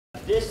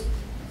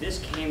this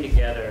came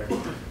together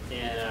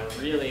in a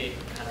really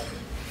kind of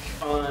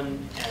fun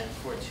and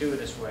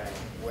fortuitous way,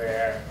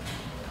 where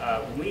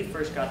when we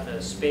first got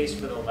the space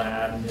for the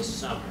lab this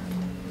summer,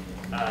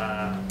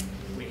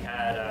 we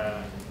had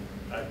a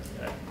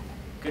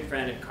good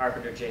friend and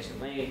carpenter, Jason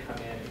Lane, come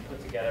in and put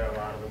together a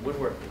lot of the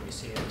woodwork that we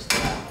see in this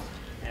lab.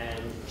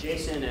 And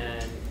Jason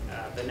and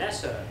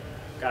Vanessa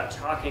got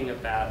talking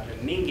about the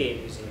Mingei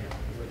Museum,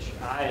 which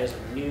I, as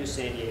a new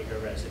San Diego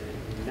resident,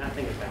 knew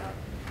nothing about.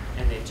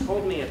 And they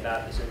told me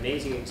about this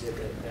amazing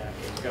exhibit that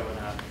was going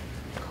up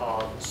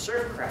called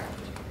Surfcraft.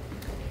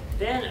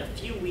 Then a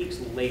few weeks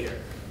later,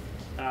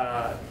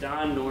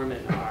 Don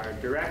Norman, our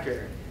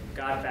director,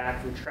 got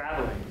back from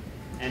traveling,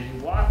 and he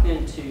walked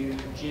into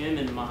Jim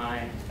and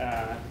my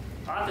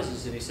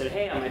offices and he said,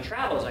 hey, on my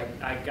travels,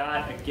 I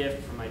got a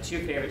gift from my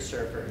two favorite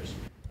surfers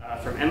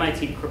from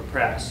MIT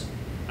Press,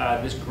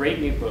 this great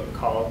new book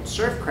called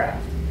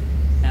Surfcraft.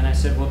 And I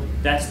said, well,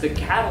 that's the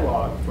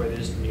catalog for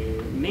this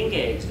new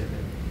Mingei exhibit.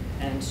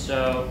 And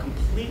so,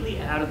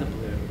 completely out of the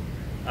blue,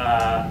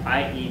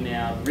 I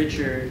emailed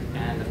Richard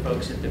and the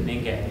folks at the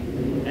Mingei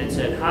and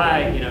said,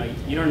 hi,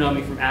 you don't know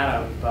me from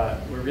Adam,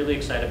 but we're really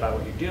excited about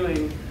what you're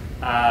doing.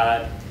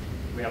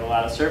 We have a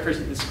lot of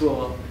surfers at the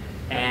school,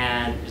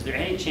 and is there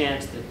any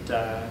chance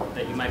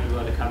that you might be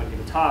willing to come and give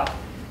a talk?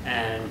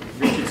 And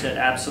Richard said,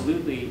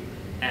 absolutely.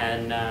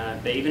 And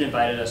they even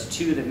invited us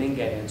to the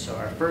Mingei. And so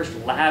our first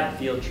lab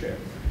field trip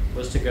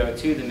was to go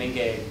to the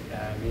Mingei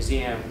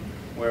Museum,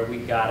 where we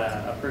got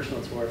a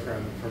personal tour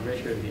from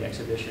Richard of the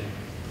exhibition.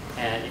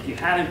 And if you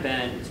haven't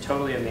been, it's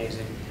totally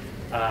amazing.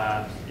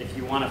 If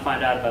you want to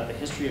find out about the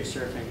history of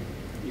surfing,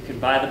 you can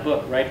buy the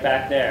book right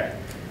back there.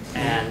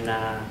 And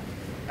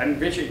I mean,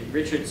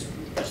 Richard's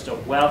just a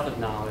wealth of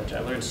knowledge.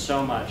 I learned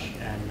so much,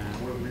 and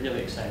we're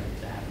really excited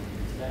to have him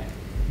here today.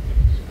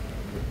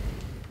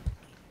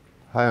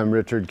 Hi, I'm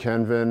Richard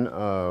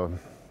Kenvin.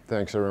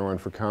 Thanks everyone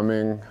for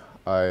coming.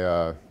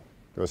 I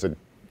was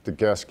the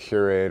guest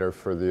curator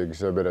for the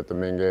exhibit at the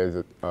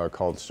Mingei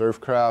called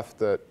Surfcraft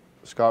that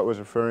Scott was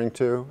referring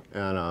to,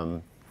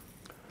 and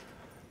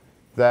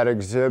that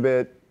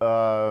exhibit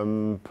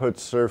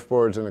puts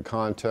surfboards in the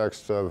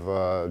context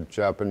of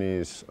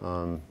Japanese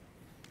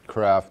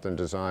craft and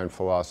design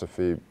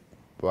philosophy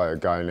by a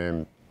guy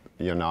named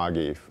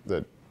Yanagi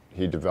that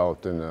he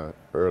developed in the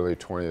early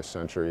 20th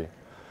century.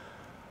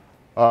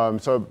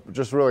 So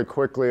just really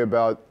quickly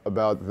about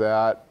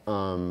that,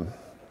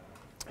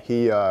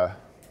 he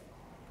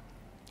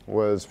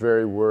was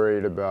very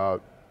worried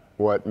about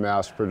what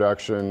mass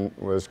production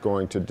was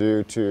going to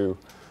do to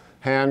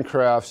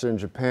handcrafts in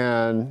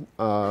Japan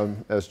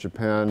as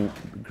Japan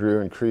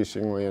grew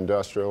increasingly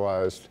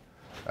industrialized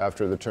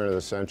after the turn of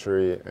the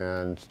century.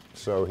 And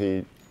so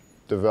he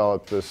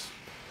developed this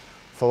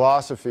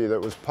philosophy that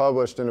was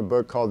published in a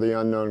book called The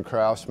Unknown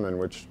Craftsman,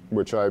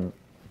 which I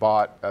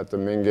bought at the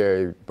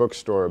Mingei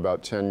Bookstore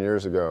about 10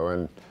 years ago.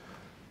 And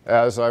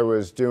as I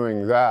was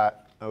doing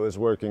that, I was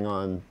working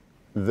on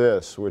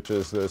this, which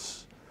is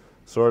this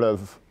sort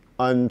of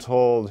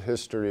untold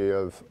history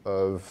of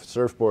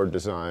surfboard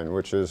design,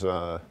 which is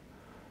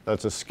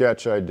that's a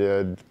sketch I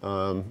did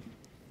about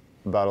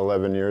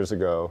 11 years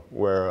ago,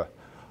 where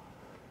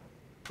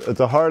at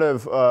the heart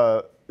of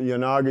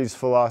Yanagi's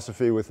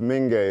philosophy with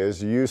Mingei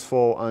is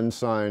useful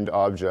unsigned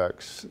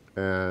objects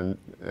and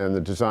the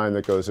design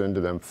that goes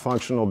into them.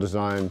 Functional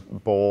design,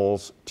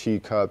 bowls,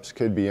 teacups,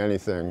 could be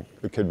anything.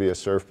 It could be a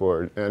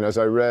surfboard. And as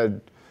I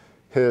read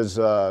his,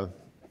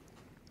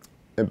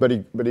 but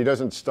he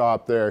doesn't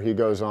stop there. He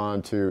goes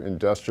on to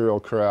industrial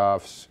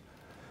crafts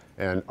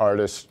and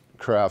artist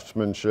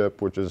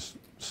craftsmanship, which is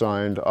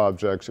signed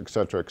objects, et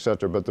cetera, et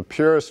cetera. But the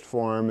purest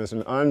form is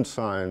an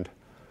unsigned,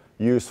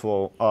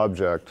 useful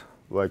object.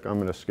 Like, I'm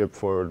going to skip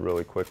forward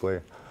really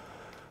quickly.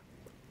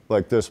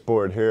 Like this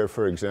board here,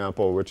 for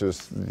example, which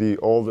is the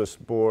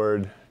oldest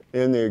board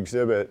in the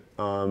exhibit.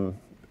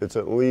 It's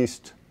at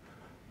least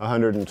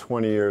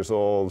 120 years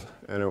old,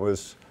 and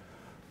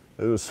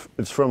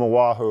it's from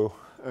Oahu,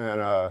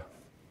 and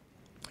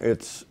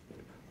it's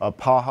a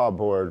paha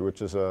board,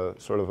 which is a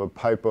sort of a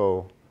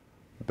paipo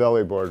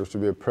belly board, which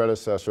would be a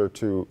predecessor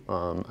to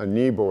a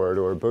knee board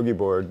or a boogie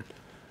board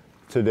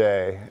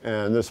today.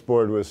 And this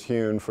board was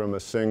hewn from a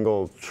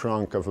single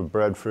trunk of a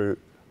breadfruit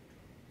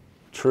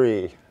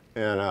tree.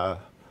 And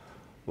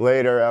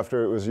later,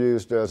 after it was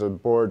used as a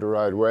board to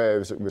ride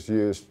waves, it was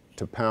used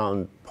to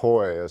pound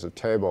poi as a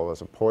table,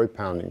 as a poi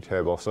pounding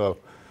table. So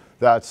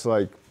that's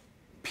like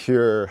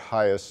pure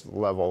highest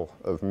level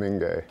of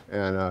Mingei.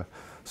 And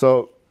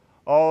so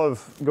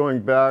going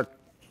back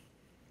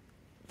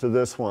to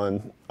this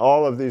one,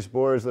 all of these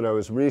boards that I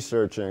was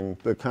researching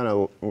that kind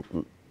of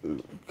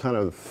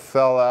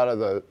fell out of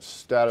the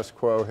status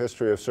quo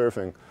history of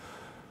surfing,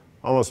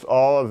 almost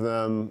all of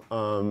them,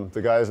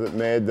 the guys that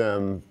made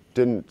them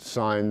didn't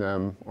sign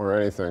them or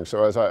anything.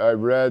 So as I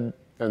read,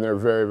 and they're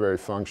very, very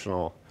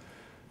functional,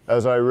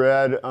 as I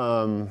read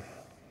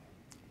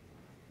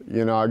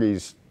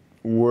Yanagi's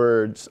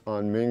words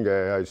on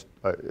Mingei,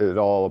 it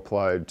all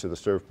applied to the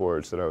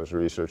surfboards that I was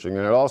researching.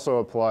 And it also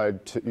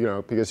applied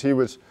to, because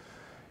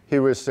he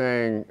was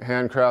saying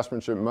hand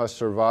craftsmanship must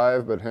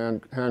survive, but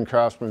hand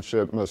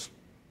craftsmanship must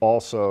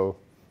also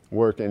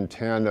work in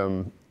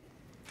tandem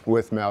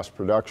with mass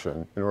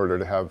production in order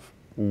to have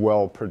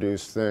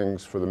well-produced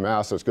things for the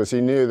masses, because he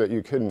knew that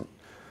you couldn't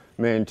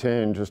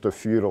maintain just a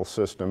feudal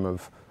system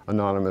of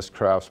anonymous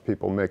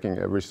craftspeople making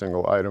every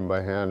single item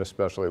by hand,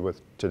 especially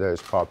with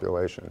today's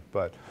population.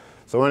 But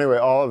so anyway,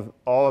 all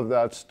of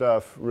that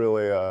stuff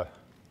really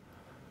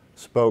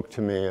spoke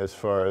to me as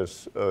far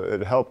as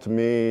it helped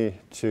me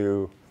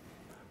to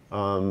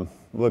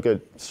look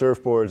at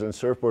surfboards and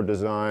surfboard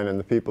design and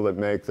the people that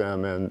make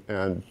them,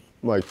 and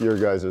like your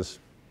guys'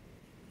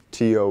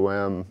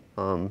 TOM,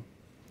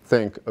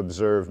 think,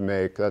 observe,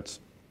 make, that's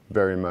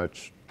very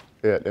much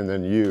it, and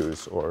then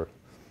use or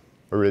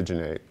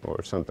originate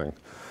or something.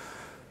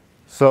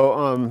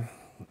 So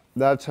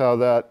that's how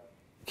that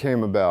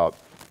came about.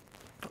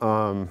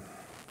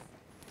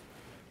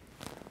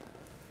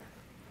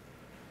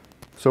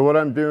 So what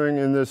I'm doing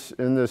in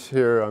this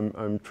here,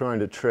 I'm trying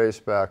to trace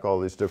back all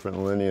these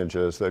different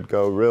lineages that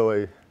go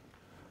really,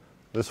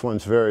 this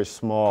one's very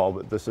small,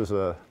 but this is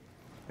a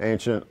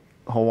ancient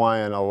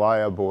Hawaiian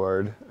alaia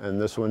board,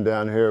 and this one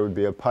down here would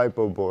be a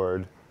paipo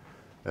board,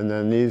 and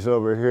then these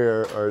over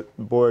here are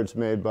boards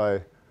made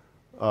by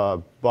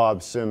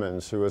Bob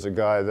Simmons, who was a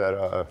guy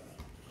that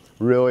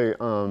really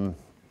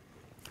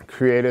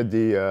created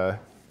the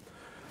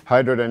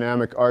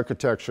hydrodynamic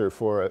architecture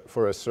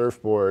for a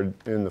surfboard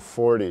in the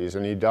 40s,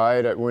 and he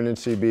died at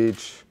Windansea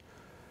Beach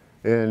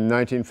in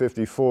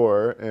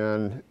 1954,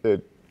 and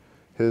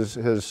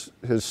his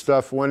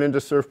stuff went into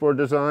surfboard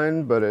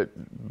design, but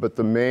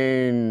the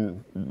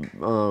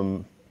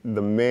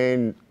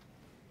main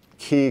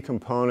key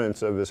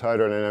components of his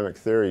hydrodynamic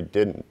theory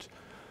didn't,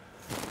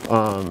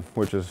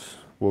 which is,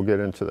 we'll get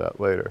into that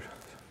later.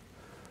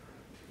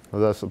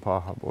 Well, that's the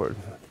paha board.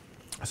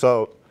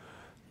 So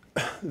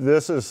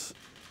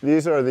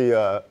these are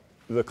the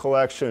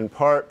collection,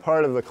 part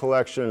of the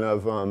collection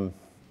of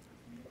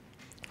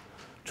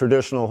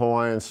traditional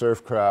Hawaiian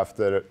surfcraft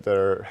that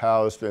are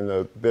housed in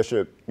the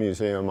Bishop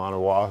Museum on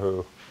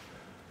Oahu.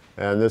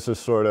 And this is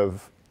sort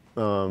of,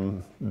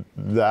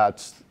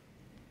 that's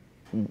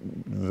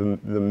the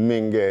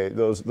Mingei,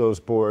 those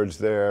boards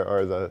there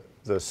are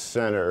the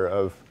center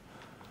of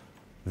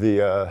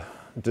the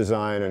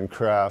design and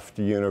craft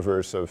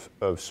universe of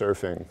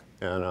surfing.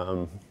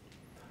 And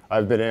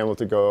I've been able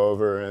to go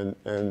over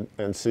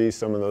and see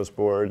some of those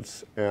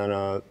boards.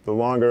 And the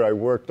longer I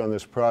worked on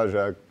this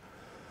project,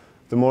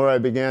 the more I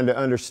began to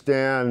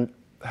understand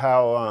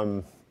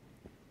how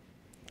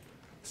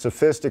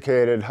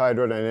sophisticated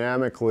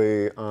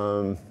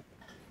hydrodynamically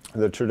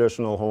the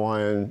traditional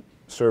Hawaiian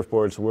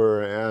surfboards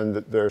were and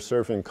their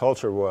surfing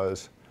culture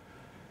was.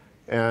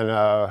 And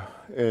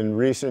in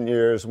recent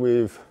years,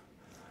 we've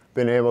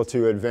been able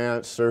to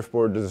advance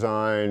surfboard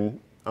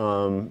design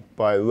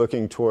by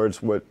looking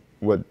towards what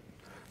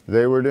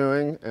they were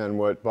doing and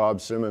what Bob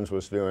Simmons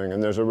was doing.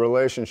 And there's a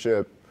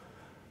relationship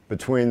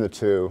between the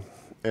two.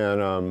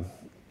 And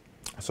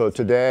so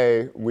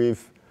today,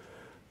 we've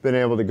been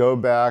able to go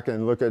back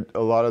and look at a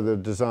lot of the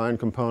design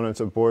components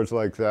of boards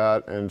like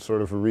that and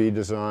sort of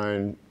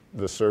redesign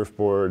the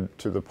surfboard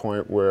to the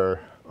point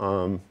where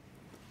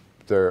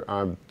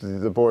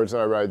the boards that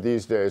I ride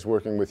these days,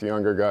 working with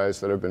younger guys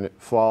that have been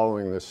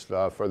following this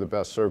stuff, are the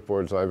best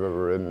surfboards I've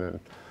ever ridden, and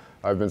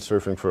I've been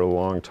surfing for a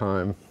long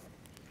time.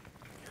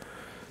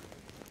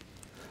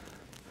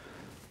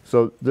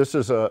 So this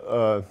is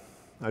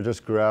I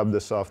just grabbed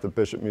this off the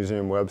Bishop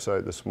Museum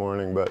website this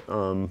morning, but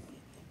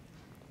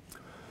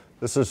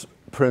this is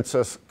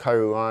Princess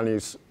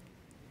Kaiulani's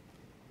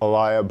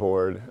alaia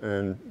board,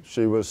 and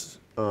she was,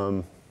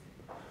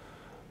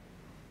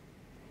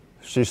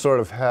 she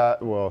sort of had,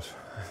 well,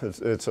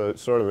 it's a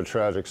sort of a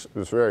tragic,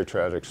 it's a very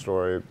tragic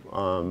story.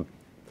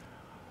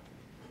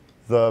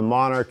 The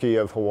monarchy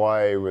of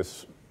Hawaii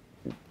was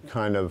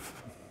kind of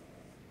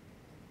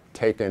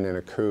taken in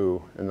a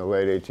coup in the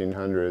late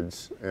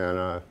 1800s,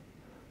 and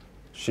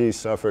she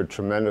suffered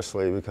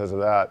tremendously because of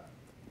that.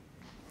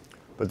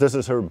 But this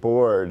is her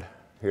board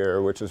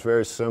here, which is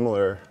very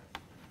similar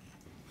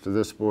to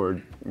this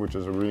board, which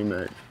is a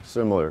remake,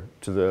 similar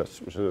to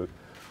this.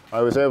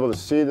 I was able to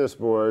see this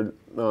board,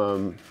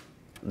 the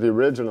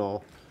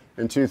original,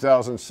 in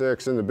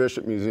 2006 in the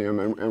Bishop Museum,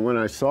 and when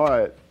I saw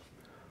it,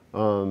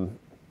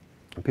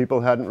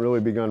 people hadn't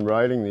really begun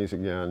writing these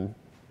again.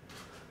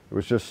 It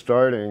was just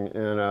starting,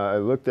 and I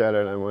looked at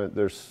it and I went,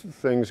 there's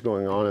things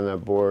going on in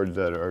that board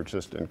that are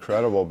just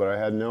incredible, but I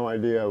had no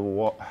idea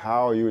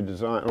how you would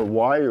design, or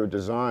why you would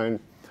design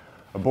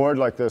a board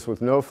like this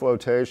with no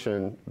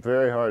flotation,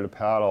 very hard to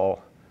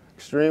paddle,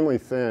 extremely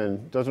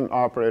thin, doesn't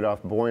operate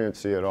off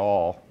buoyancy at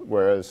all,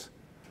 whereas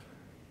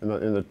in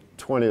the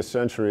 20th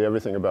century,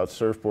 everything about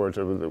surfboards,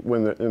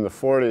 in the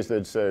 40s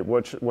they'd say,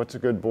 what's a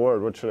good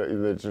board? What should I,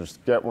 they'd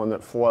just get one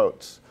that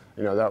floats.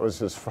 You know, that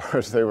was as far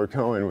as they were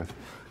going with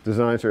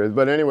design series.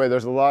 But anyway,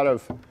 there's a lot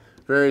of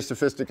very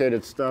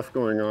sophisticated stuff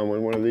going on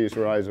when one of these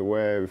rides a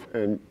wave,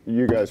 and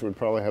you guys would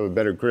probably have a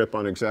better grip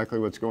on exactly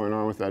what's going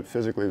on with that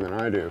physically than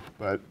I do.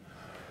 But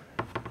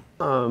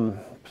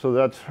so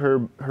that's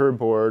her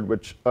board,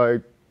 which I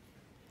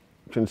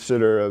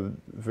consider a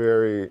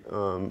very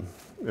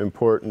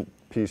important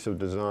piece of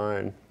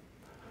design.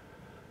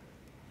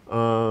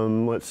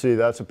 Let's see,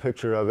 that's a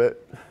picture of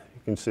it.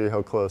 You can see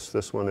how close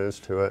this one is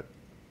to it.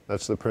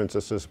 That's the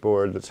princess's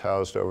board that's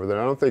housed over there.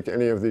 I don't think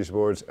any of these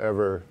boards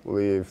ever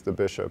leave the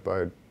bishop.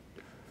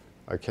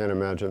 I can't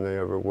imagine they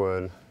ever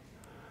would.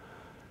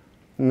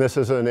 And this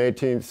is an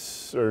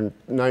 18th or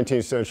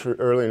 19th century,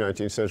 early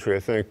 19th century, I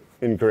think,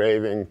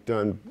 engraving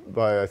done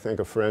by, I think,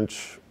 a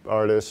French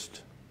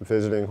artist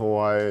visiting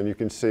Hawaii. And you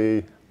can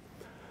see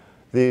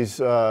these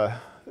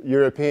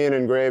European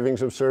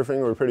engravings of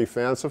surfing were pretty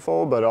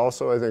fanciful, but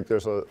also I think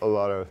there's a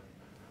lot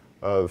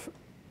of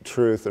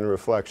truth and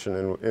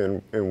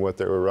reflection in what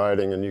they were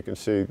writing. And you can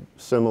see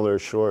similar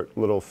short,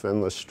 little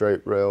finless,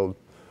 straight-railed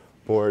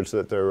boards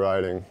that they're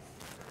writing.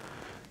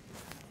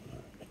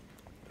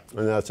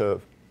 And that's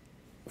a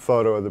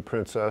photo of the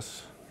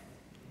princess.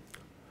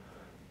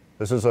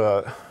 This is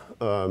a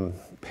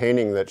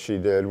painting that she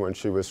did when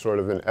she was sort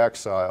of in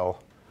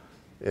exile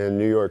in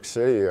New York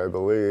City, I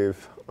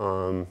believe.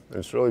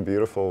 It's a really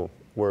beautiful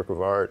work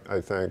of art,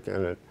 I think,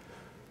 and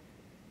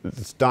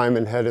it's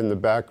Diamond Head in the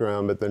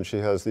background, but then she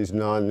has these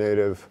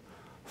non-native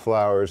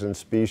flowers and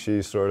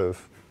species sort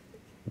of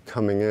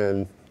coming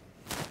in.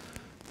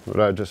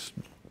 But I just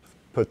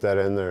put that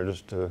in there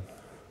just to...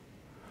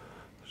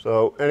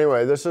 So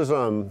anyway, this is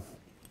the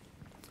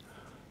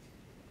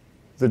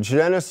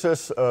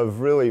genesis of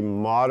really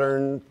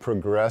modern,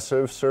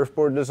 progressive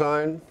surfboard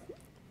design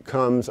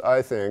comes,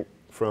 I think,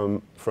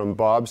 from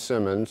Bob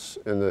Simmons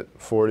in the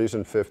 40s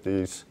and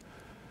 50s.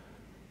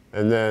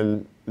 And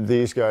then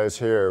these guys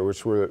here,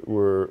 which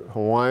were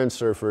Hawaiian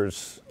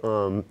surfers.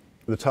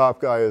 The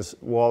top guy is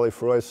Wally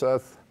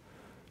Freudseth.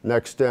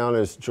 Next down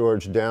is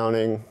George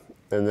Downing.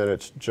 And then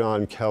it's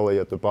John Kelly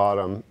at the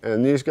bottom.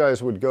 And these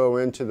guys would go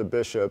into the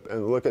Bishop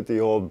and look at the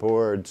old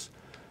boards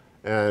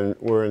and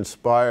were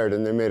inspired.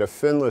 And they made a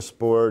finless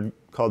board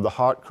called the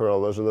Hot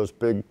Curl. Those are those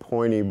big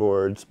pointy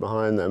boards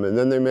behind them. And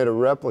then they made a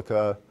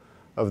replica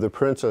of the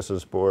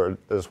Princess's board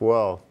as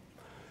well.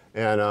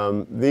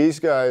 And these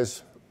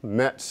guys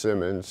met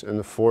Simmons in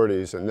the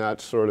 40s, and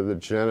that's sort of the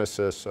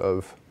genesis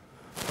of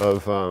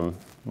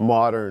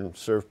modern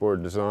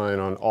surfboard design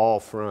on all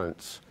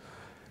fronts.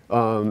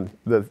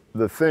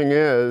 The thing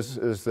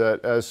is that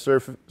as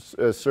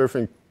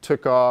surfing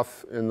took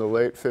off in the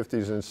late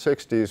 50s and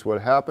 60s,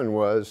 what happened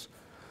was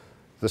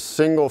the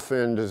single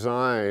fin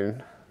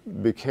design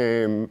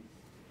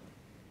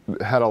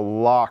had a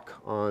lock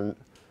on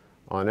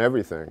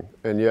everything.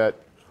 And yet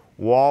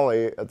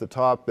Wally at the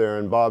top there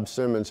and Bob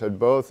Simmons had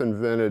both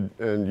invented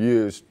and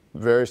used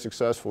very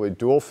successfully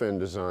dual fin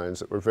designs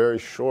that were very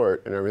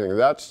short and everything.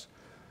 That's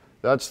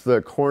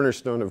the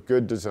cornerstone of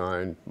good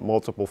design,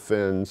 multiple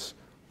fins,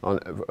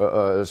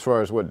 as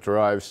far as what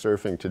drives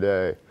surfing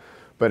today.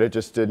 But it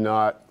just did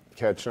not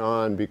catch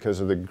on because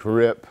of the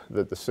grip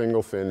that the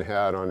single fin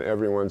had on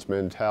everyone's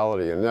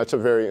mentality. And that's a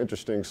very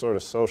interesting sort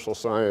of social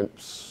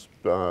science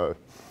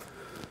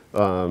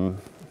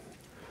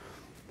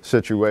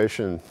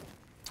situation.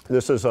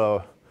 This is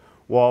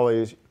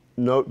Wally's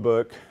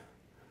notebook.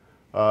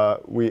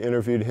 We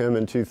interviewed him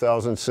in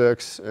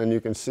 2006, and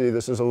you can see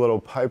this is a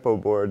little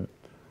Pipo board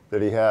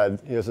that he had.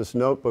 He has this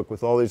notebook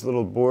with all these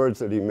little boards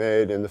that he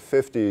made in the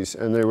 50s,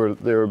 and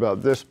they were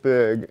about this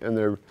big,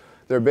 and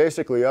they're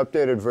basically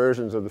updated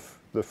versions of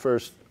the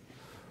first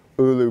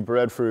Ulu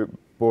breadfruit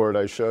board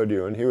I showed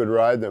you, and he would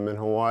ride them in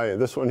Hawaii.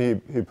 This one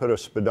he put a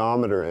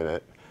speedometer in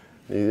it,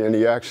 and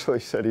he actually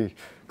said he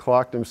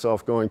clocked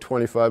himself going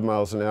 25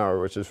 miles an hour,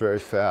 which is very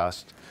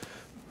fast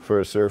for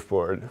a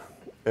surfboard.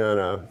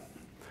 And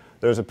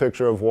there's a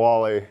picture of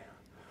Wally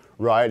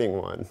riding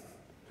one.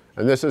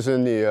 And this is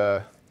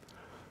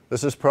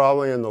this is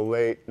probably in the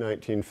late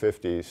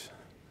 1950s.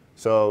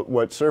 So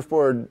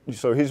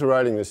so he's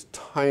riding this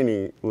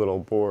tiny little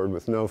board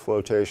with no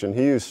flotation.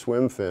 He used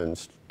swim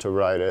fins to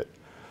ride it.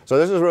 So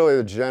this is really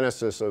the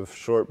genesis of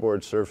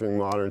shortboard surfing,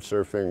 modern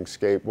surfing,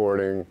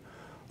 skateboarding,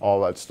 all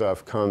that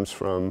stuff comes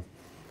from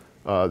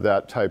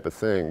that type of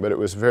thing. But it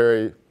was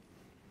very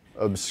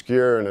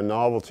obscure and a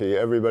novelty.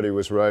 Everybody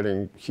was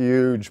riding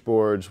huge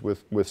boards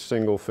with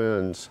single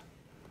fins.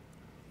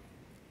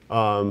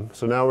 So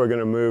now we're going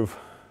to move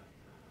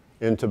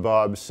into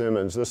Bob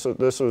Simmons.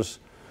 This was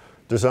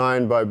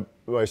designed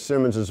by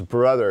Simmons'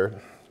 brother,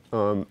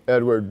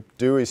 Edward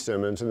Dewey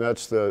Simmons, and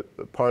that's the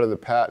part of the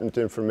patent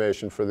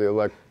information for the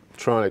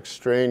electronic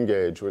strain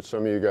gauge, which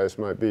some of you guys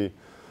might be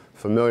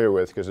familiar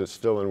with because it's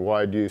still in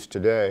wide use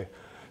today.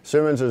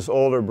 Simmons'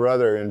 older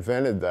brother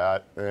invented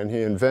that, and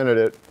he invented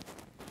it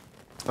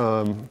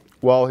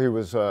while he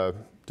was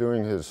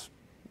doing his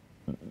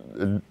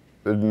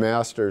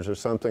master's or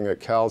something at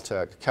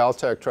Caltech.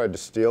 Caltech tried to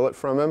steal it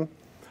from him,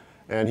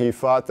 and he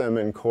fought them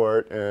in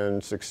court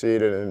and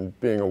succeeded in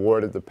being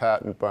awarded the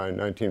patent by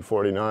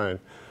 1949.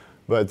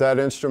 But that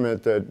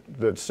instrument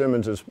that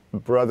Simmons'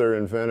 brother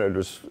invented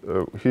was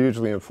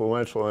hugely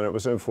influential, and it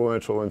was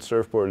influential in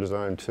surfboard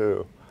design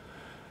too.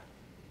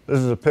 This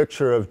is a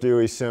picture of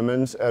Dewey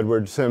Simmons,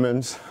 Edward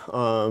Simmons.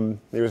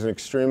 He was an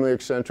extremely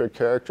eccentric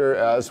character,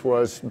 as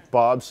was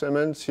Bob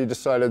Simmons. He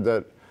decided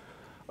that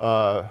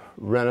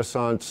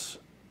Renaissance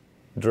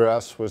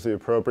dress was the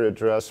appropriate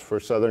dress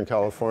for Southern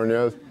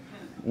California,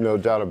 no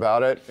doubt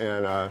about it.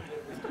 And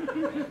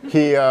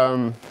he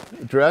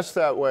dressed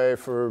that way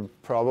for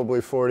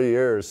probably 40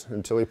 years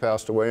until he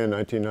passed away in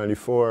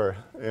 1994.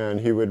 And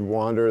he would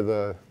wander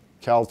the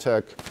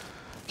Caltech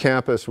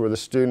campus where the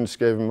students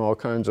gave him all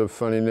kinds of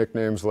funny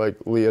nicknames like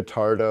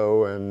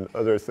Leotardo and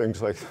other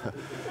things like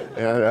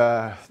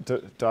that.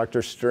 And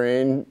Dr.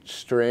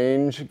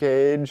 Strange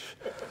Gauge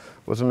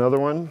was another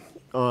one.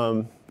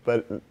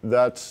 But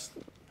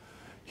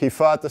he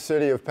fought the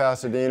city of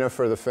Pasadena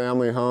for the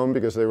family home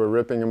because they were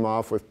ripping him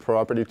off with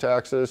property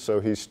taxes, so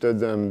he stood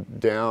them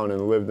down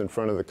and lived in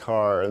front of the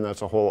car, and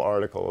that's a whole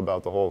article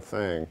about the whole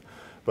thing.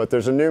 But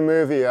there's a new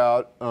movie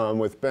out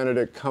with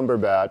Benedict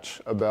Cumberbatch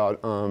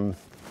about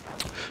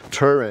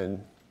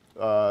Turin,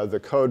 the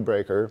code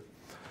breaker.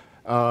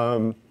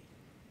 And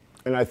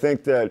I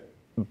think that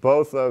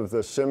both of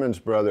the Simmons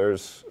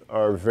brothers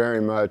are very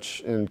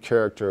much in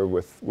character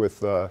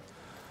with I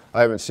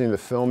haven't seen the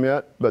film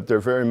yet, but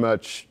they're very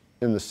much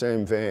in the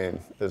same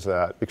vein as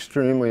that.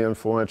 Extremely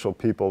influential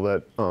people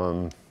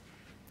that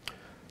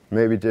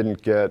maybe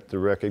didn't get the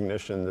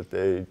recognition that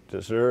they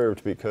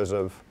deserved because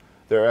of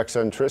their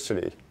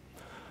eccentricity.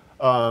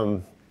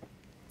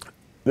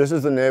 This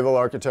is the Naval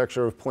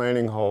Architecture of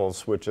Planing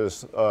Hulls, which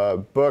is a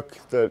book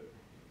a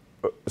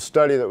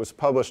study that was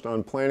published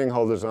on planing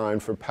hull design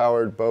for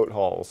powered boat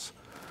hulls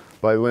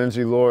by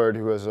Lindsay Lord,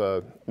 who was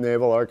a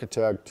naval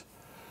architect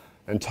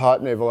and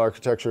taught naval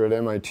architecture at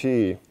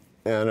MIT.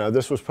 And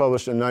this was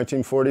published in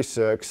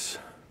 1946.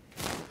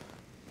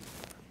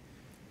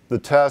 The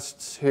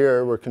tests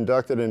here were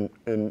conducted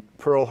in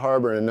Pearl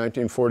Harbor in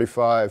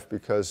 1945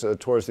 because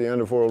towards the end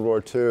of World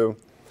War II,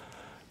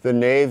 the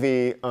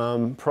Navy,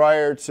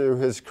 prior to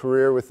his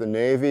career with the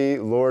Navy,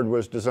 Lord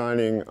was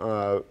designing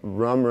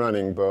rum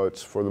running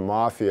boats for the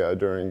mafia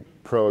during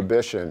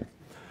Prohibition.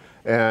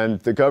 And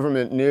the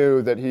government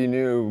knew that he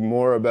knew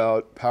more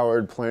about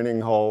powered planing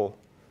hull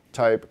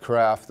type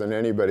craft than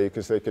anybody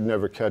because they could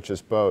never catch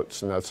his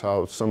boats, and that's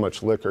how so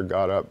much liquor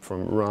got up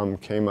from rum,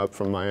 came up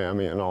from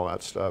Miami and all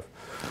that stuff.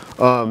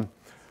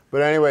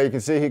 But anyway, you can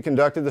see he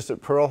conducted this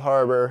at Pearl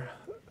Harbor.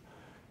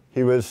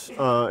 He was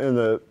in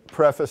the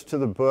preface to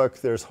the book,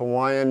 there's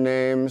Hawaiian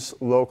names,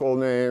 local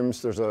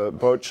names. There's a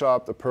boat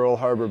shop, the Pearl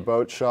Harbor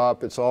Boat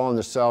Shop. It's all on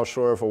the south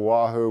shore of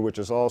Oahu, which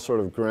is all sort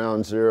of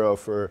ground zero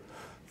for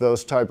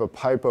those type of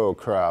pipo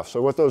craft.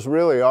 So what those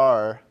really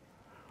are,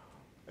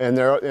 and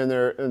how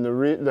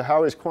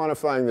he's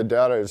quantifying the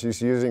data is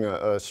he's using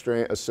a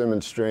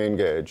Simmons strain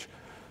gauge.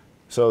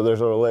 So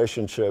there's a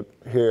relationship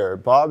here.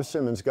 Bob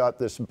Simmons got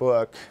this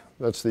book,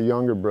 that's the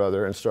younger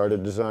brother, and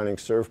started designing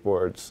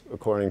surfboards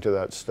according to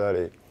that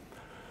study.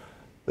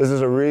 This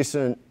is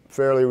a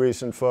fairly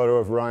recent photo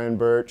of Ryan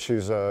Birch,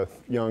 who's a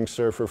young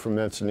surfer from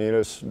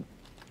Encinitas,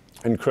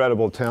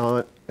 incredible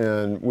talent,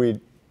 and we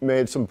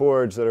made some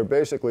boards that are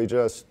basically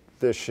just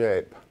this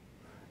shape.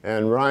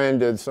 And Ryan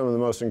did some of the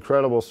most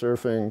incredible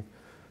surfing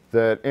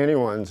that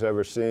anyone's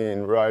ever seen,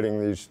 riding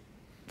these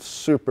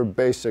super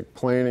basic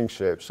planing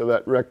shapes. So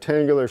that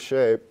rectangular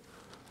shape,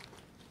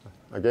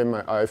 I gave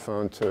my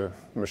iPhone to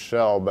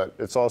Michelle, but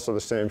it's also the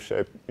same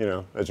shape, you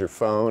know, as your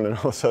phone and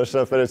all sorts of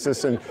stuff. But it's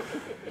just I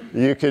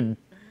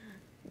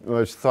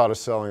just thought of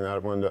selling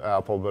that one to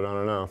Apple, but I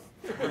don't know.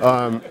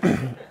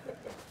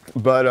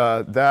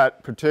 But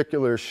that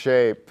particular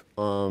shape,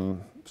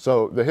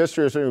 so the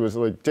history of surfing was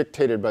like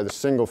dictated by the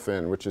single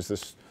fin, which is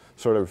this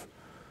sort of,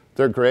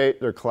 they're great,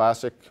 they're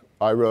classic.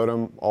 I rode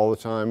them all the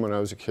time when I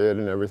was a kid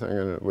and everything,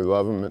 and we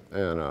love them.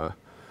 And,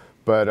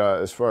 but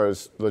as far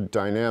as the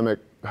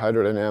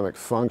hydrodynamic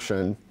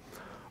function,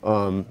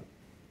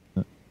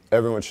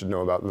 everyone should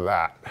know about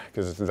that,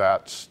 because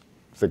that's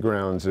the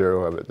ground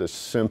zero of it, this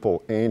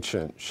simple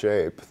ancient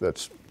shape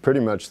that's pretty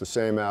much the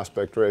same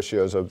aspect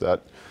ratios of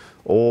that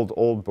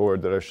old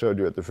board that I showed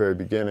you at the very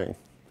beginning.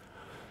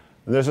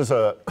 And this is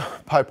a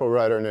pipo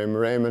rider named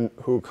Raymond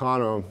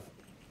Hucano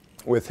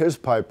with his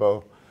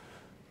pipo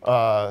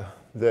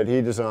that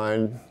he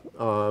designed,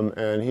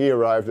 and he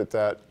arrived at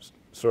that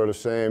sort of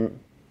same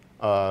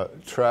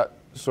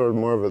slightly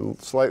more of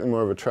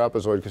a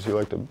trapezoid because he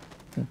liked to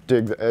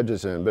dig the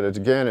edges in. But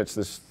again, it's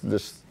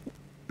this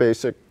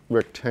basic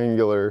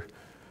rectangular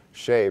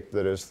shape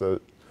that is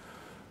the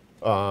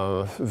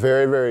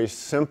very, very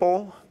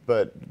simple,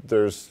 but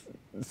there's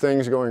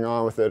things going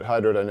on with it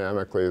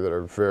hydrodynamically that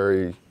are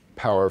very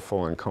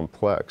powerful and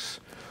complex,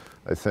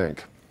 I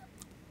think.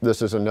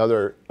 This is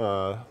another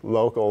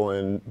local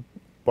in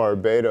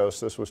Barbados.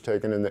 This was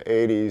taken in the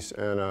 80s,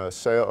 and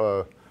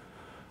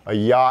a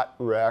yacht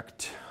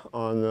wrecked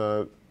on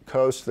the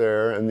coast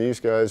there, and these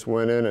guys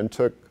went in and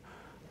took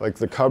like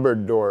the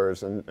cupboard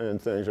doors and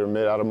things that are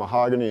made out of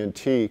mahogany and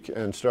teak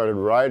and started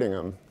riding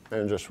them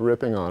and just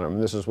ripping on them.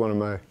 This is one of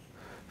my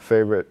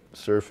favorite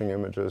surfing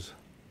images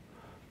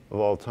of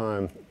all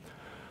time.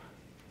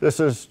 This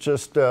is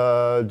just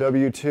a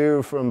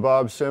W-2 from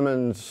Bob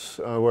Simmons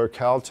where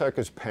Caltech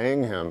is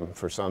paying him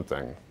for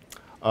something.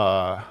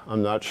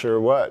 I'm not sure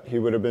what. He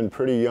would have been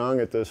pretty young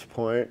at this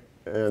point,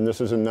 and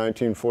this is in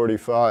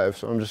 1945,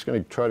 so I'm just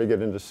going to try to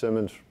get into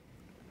Simmons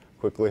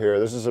quickly here.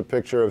 This is a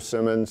picture of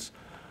Simmons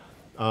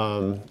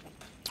on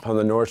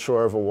the North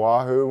Shore of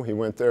Oahu. He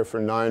went there for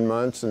 9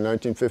 months in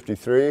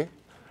 1953.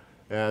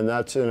 And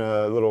that's in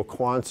a little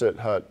Quonset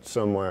hut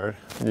somewhere.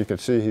 And you can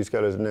see he's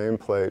got his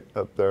nameplate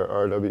up there,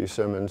 R.W.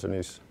 Simmons, and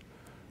he's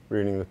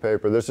reading the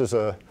paper. This is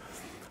a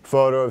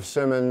photo of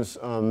Simmons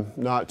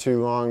not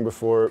too long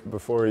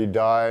before he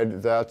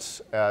died.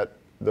 That's at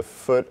the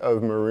foot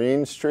of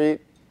Marine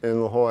Street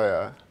in La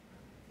Jolla.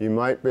 You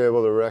might be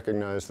able to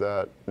recognize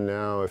that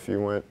now if you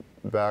went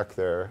back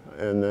there.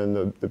 And then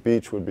the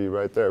beach would be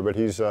right there. But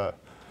he's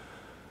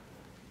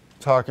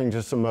talking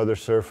to some other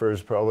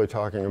surfers, probably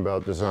talking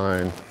about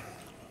design.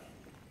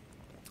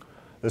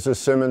 This is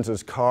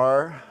Simmons's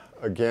car,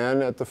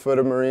 again at the foot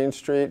of Marine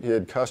Street. He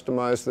had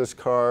customized this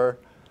car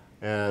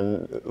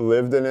and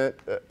lived in it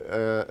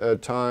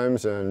at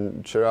times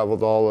and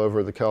traveled all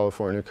over the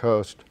California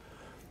coast.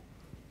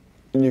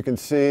 And you can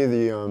see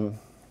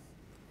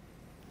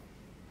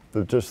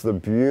just the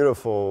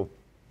beautiful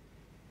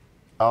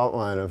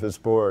outline of his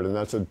board, and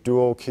that's a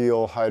dual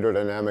keel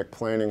hydrodynamic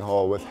planing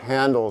hull with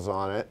handles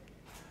on it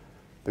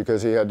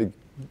because he had to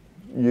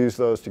use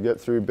those to get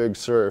through big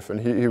surf, and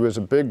he was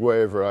a big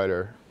wave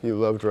rider. He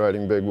loved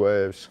riding big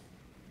waves.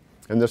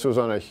 And this was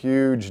on a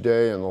huge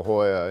day in La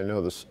Jolla. I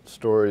know the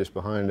stories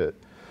behind it.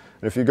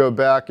 And if you go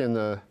back in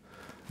the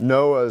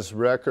NOAA's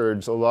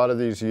records, a lot of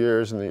these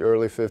years in the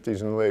early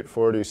 50s and late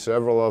 40s,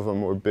 several of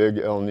them were big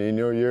El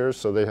Nino years,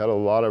 so they had a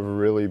lot of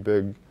really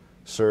big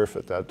surf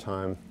at that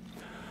time.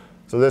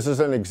 So this is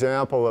an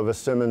example of a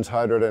Simmons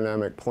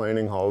hydrodynamic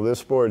planing hull.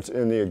 This board's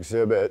in the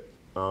exhibit.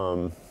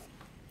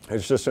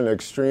 It's just an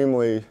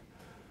extremely,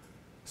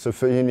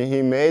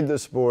 he made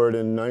this board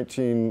in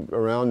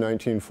around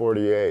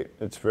 1948.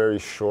 It's very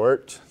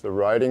short. The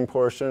riding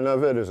portion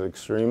of it is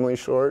extremely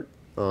short.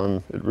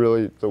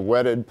 The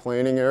wetted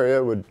planing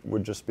area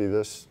would just be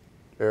this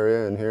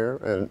area in here,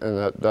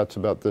 and that's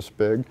about this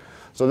big.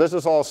 So this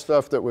is all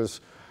stuff that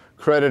was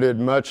credited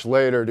much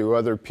later to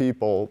other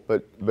people,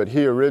 but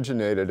he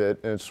originated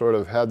it and sort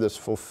of had this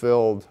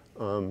fulfilled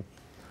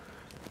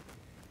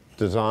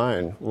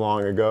design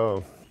long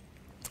ago.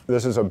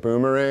 This is a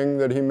boomerang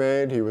that he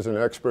made. He was an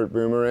expert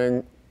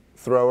boomerang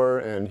thrower,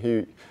 and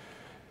he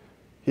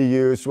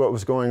used what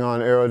was going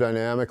on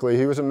aerodynamically.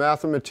 He was a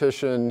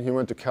mathematician. He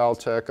went to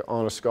Caltech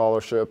on a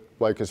scholarship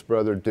like his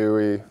brother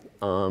Dewey.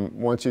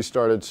 Once he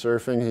started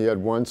surfing, he had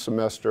 1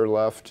 semester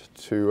left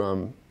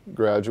to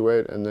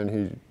graduate, and then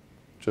he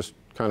just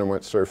kind of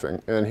went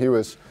surfing. And he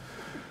was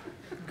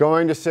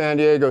going to San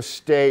Diego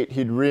State.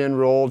 He'd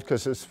re-enrolled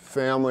because his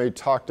family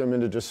talked him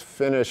into just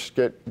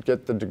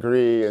get the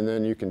degree, and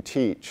then you can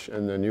teach,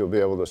 and then you'll be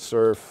able to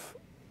surf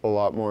a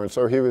lot more. And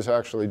so he was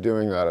actually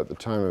doing that at the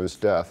time of his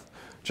death,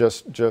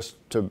 just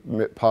to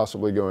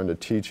possibly go into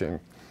teaching.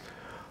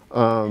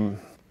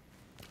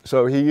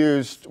 So he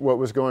used what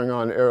was going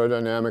on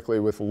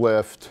aerodynamically with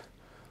lift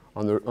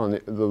on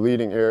the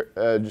leading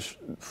edge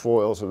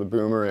foils of the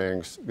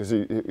boomerangs, because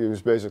he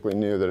was basically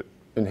knew that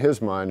in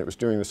his mind it was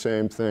doing the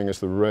same thing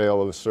as the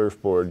rail of a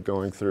surfboard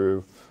going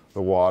through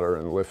the water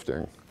and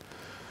lifting.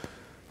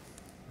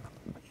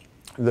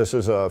 This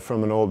is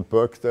from an old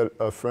book that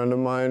a friend of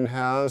mine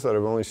has that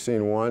I've only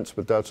seen once,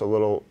 but that's a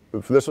little,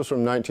 this was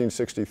from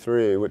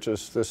 1963, which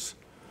is this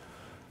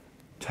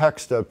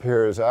text up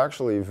here is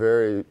actually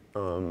very,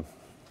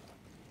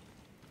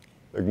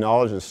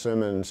 acknowledges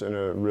Simmons in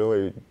a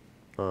really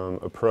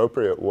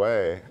appropriate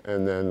way,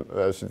 and then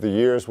as the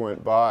years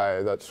went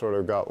by, that sort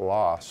of got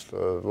lost. A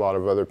lot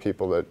of other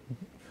people that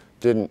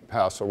didn't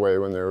pass away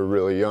when they were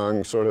really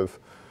young sort of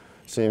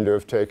seem to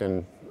have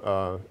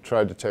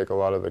tried to take a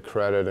lot of the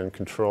credit and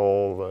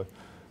control the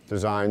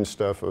design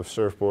stuff of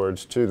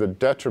surfboards to the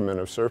detriment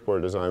of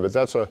surfboard design. But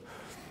that's a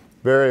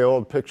very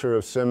old picture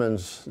of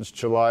Simmons. It's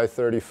July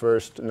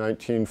 31st,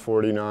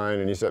 1949,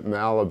 and he's at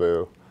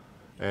Malibu.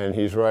 And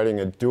he's riding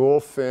a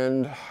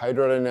dual-finned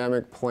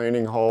hydrodynamic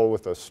planing hull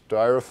with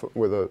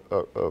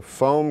a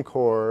foam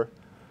core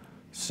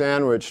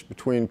sandwiched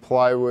between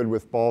plywood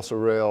with balsa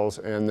rails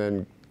and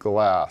then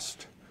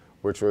glassed,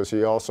 which was,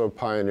 he also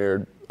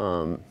pioneered,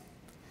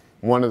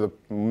 one of the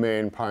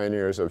main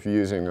pioneers of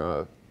using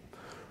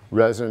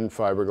resin,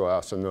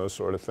 fiberglass, and those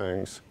sort of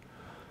things.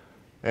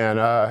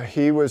 And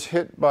he was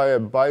hit by a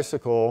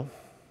bicycle,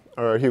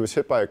 or he was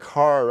hit by a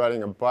car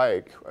riding a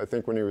bike, I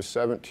think when he was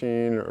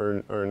 17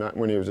 or not,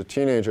 when he was a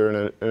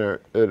teenager, and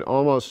it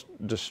almost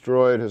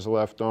destroyed his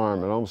left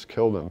arm. It almost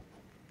killed him.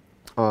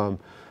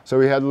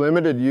 So he had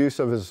limited use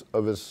of his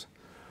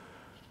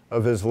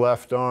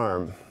left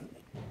arm.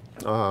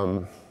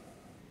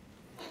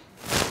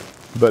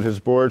 But his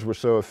boards were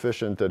so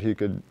efficient that he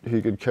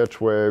could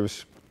catch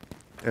waves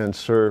and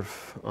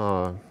surf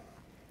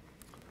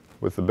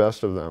with the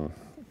best of them.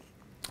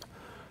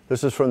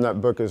 This is from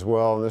that book as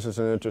well, and this is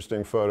an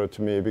interesting photo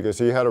to me because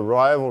he had a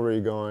rivalry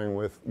going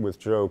with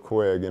Joe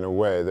Quigg in a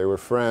way. They were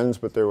friends,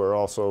 but they were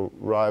also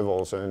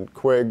rivals, and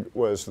Quigg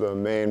was the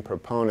main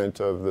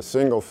proponent of the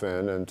single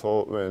fin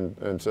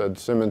and said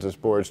Simmons's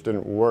boards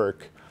didn't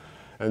work.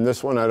 And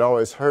this one I'd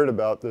always heard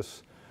about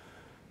this.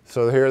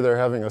 So here they're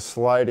having a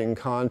sliding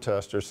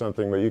contest or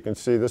something, but you can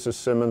see this is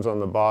Simmons on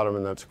the bottom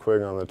and that's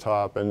Quigg on the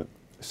top. And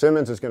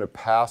Simmons is going to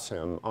pass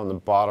him on the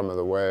bottom of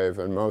the wave,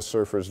 and most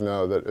surfers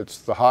know that it's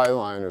the high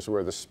line is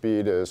where the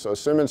speed is. So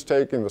Simmons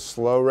taking the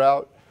slow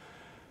route,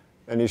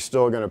 and he's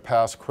still going to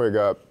pass Quigg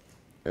up,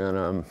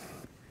 and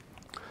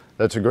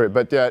that's a great.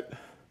 But yet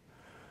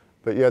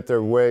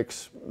their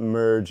wakes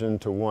merge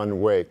into one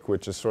wake,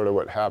 which is sort of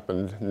what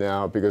happened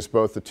now, because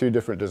both the two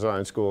different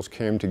design schools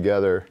came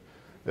together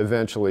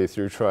eventually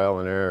through trial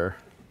and error.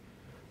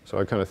 So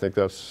I kind of think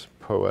that's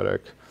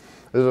poetic.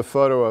 There's a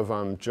photo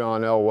of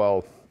John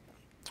Elwell,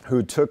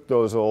 who took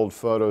those old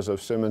photos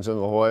of Simmons and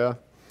La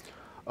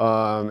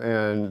Jolla,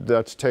 and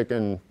that's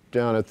taken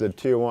down at the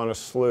Tijuana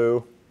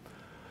Slough,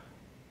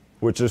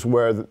 which is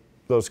where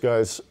those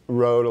guys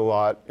rode a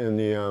lot in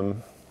the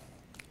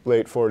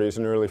late 40s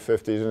and early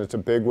 50s, and it's a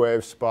big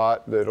wave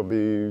spot. There'll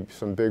be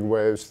some big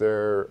waves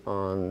there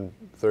on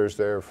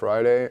Thursday or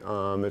Friday.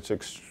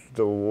 It's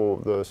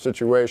the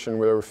situation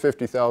where there were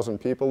 50,000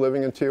 people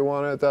living in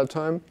Tijuana at that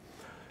time,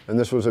 and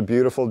this was a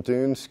beautiful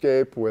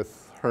dunescape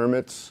with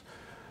hermits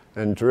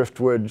and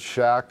driftwood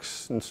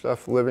shacks and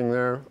stuff living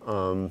there.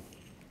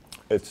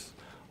 It's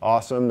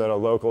awesome that a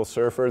local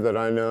surfer that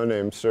I know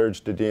named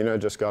Serge Dedina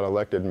just got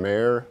elected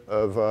mayor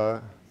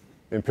of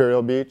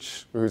Imperial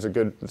Beach, who's a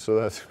good, so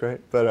that's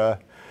great.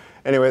 But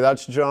anyway,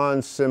 that's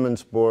John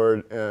Simmons'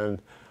 board, and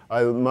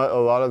a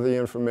lot of the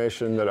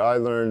information that I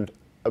learned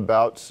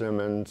about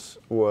Simmons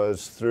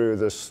was through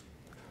this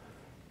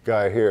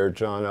guy here,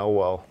 John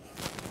Elwell.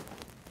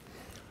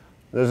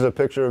 This is a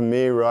picture of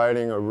me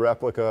riding a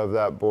replica of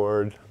that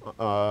board at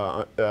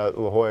La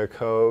Jolla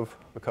Cove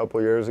a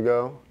couple years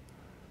ago.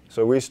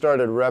 So we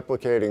started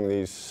replicating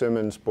these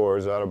Simmons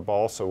boards out of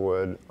balsa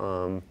wood,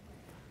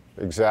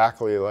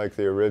 exactly like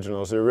the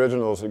originals. The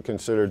originals are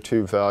considered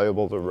too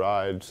valuable to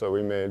ride, so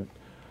we made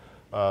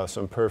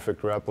some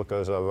perfect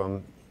replicas of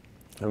them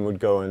and would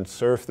go and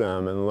surf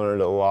them and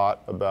learned a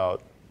lot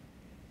about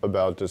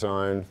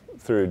design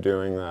through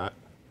doing that.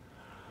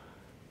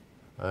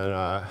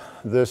 And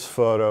this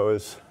photo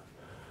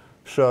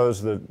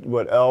shows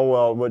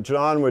what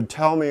John would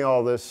tell me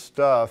all this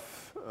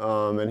stuff,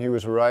 and he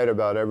was right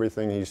about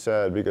everything he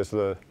said, because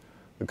the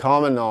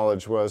common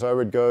knowledge was I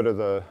would go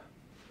to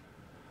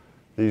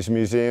these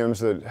museums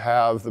that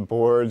have the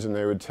boards, and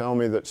they would tell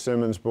me that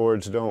Simmons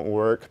boards don't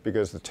work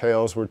because the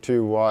tails were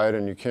too wide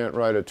and you can't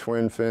ride a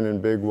twin fin in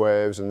big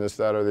waves and this,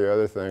 that, or the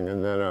other thing.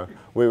 And then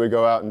we would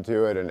go out and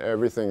do it, and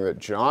everything that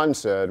John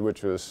said,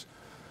 which was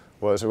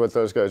what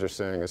those guys are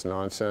saying is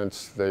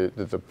nonsense. The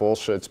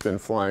bullshit's been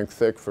flying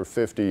thick for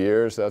 50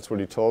 years. That's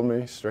what he told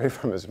me, straight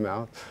from his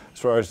mouth, as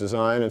far as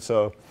design. And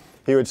so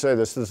he would say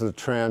this is the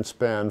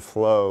transpan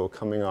flow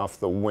coming off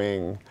the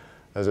wing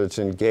as it's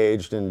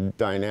engaged in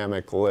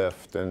dynamic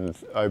lift, and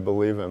I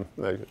believe him.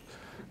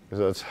 Because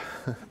that's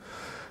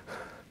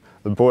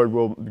the board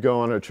will go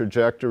on a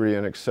trajectory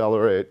and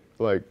accelerate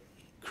like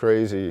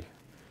crazy.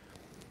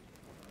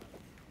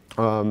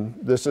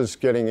 This is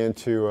getting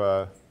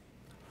into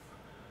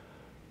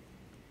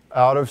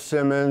out of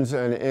Simmons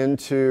and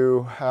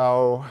into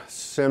how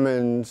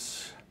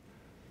Simmons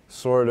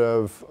sort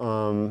of,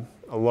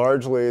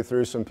 largely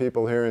through some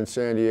people here in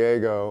San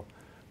Diego,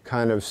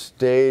 kind of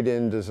stayed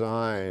in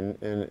design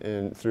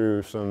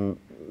through some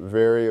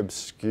very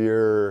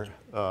obscure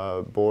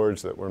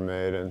boards that were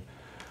made. And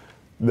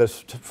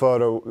this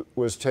photo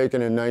was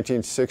taken in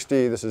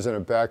 1960. This is in a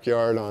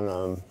backyard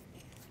on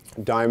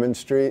Diamond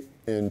Street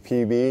in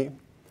PB.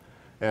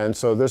 And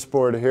so this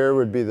board here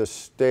would be the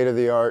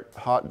state-of-the-art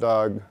hot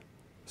dog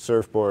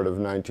surfboard of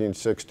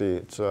 1960.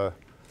 It's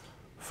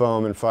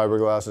foam and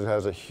fiberglass. It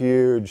has a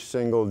huge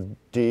single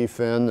D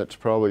fin that's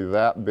probably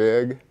that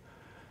big.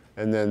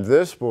 And then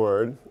this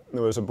board,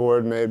 there was a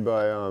board made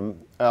by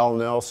Al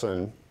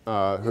Nelson,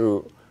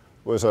 who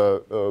was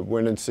a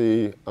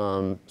Windansea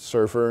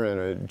surfer and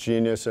a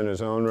genius in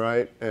his own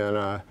right.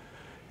 And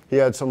he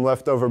had some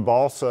leftover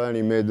balsa, and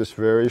he made this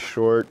very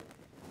short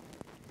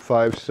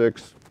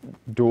 5'6"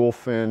 dual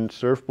fin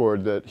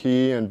surfboard that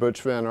he and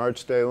Butch Van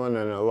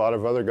Artstalen and a lot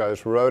of other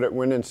guys rode at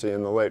Windansea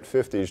in the late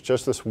 50s,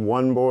 just this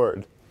one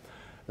board.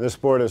 And this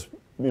board is,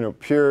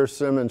 pure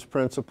Simmons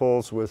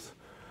principles with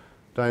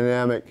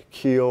dynamic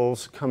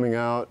keels coming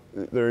out.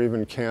 They're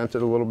even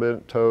canted a little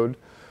bit, towed.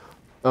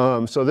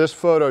 So this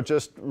photo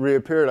just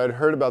reappeared. I'd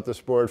heard about this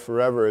board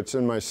forever. It's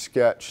in my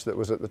sketch that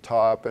was at the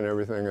top and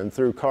everything. And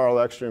through Carl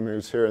Ekstrom,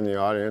 who's here in the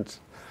audience,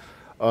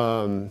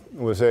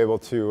 was able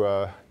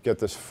to get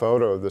this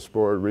photo of this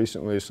board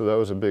recently. So that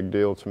was a big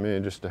deal to me,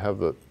 just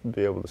to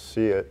be able to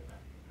see it.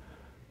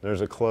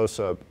 There's a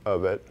close-up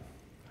of it.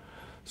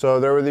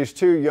 So there were these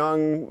two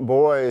young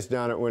boys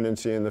down at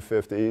Windansea in the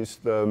 50s,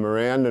 the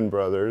Mirandon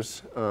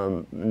brothers,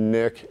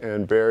 Nick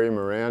and Barry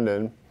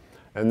Mirandon,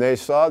 And they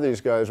saw these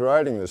guys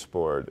riding this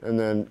board. And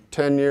then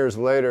 10 years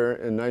later,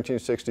 in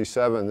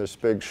 1967, this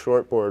big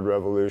shortboard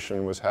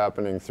revolution was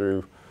happening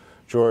through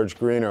George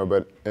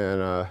Greenough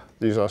and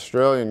these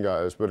Australian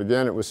guys. But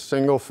again, it was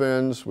single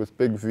fins with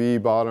big V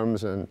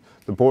bottoms, and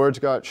the boards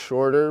got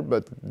shorter,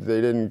 but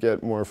they didn't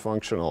get more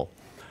functional.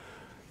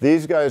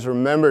 These guys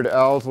remembered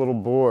Al's little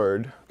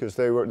board because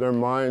their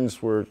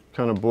minds were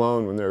kind of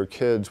blown when they were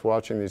kids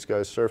watching these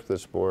guys surf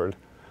this board.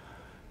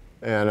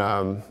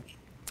 And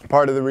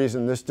part of the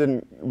reason this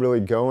didn't really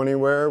go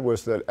anywhere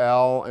was that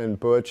Al and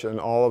Butch and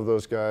all of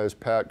those guys,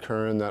 Pat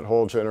Curran, that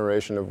whole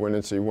generation of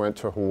Windansea, went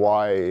to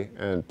Hawaii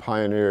and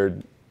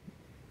pioneered,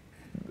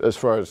 as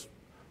far as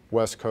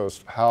West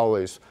Coast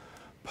haoles,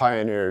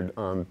 pioneered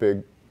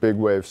big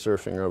wave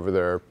surfing over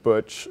there.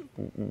 Butch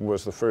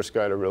was the first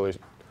guy to really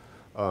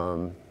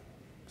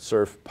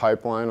surf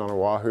pipeline on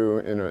Oahu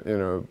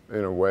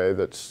in a way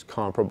that's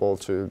comparable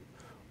to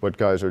what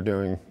guys are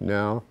doing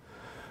now.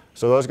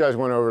 So those guys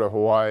went over to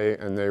Hawaii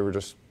and they were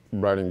just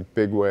riding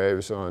big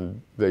waves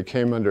they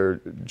came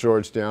under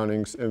George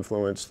Downing's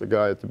influence, the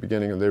guy at the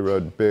beginning, and they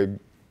rode big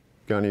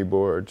gunny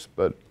boards.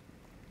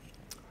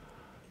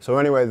 So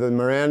anyway, the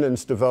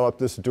Mirandans developed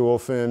this dual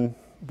fin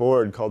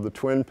board called the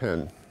twin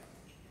pin.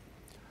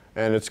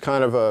 And it's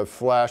kind of a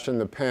flash in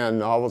the pan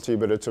novelty,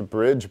 but it's a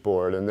bridge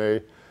board. And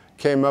they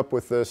came up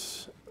with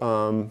this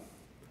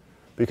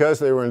because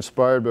they were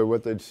inspired by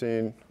what they'd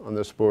seen on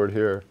this board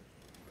here.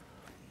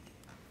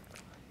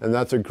 And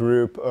that's a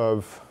group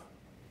of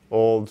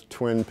old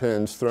twin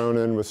pins thrown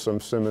in with some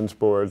Simmons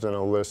boards and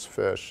a Liss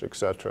fish,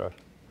 etc.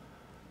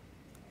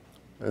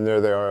 And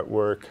there they are at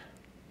work.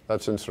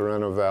 That's in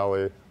Sorrento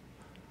Valley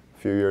a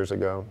few years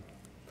ago.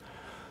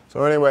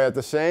 So anyway, at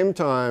the same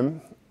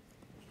time,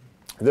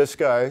 this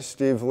guy,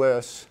 Steve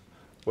Liss,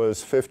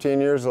 was 15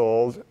 years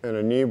old and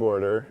a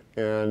kneeboarder,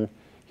 and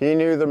he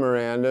knew the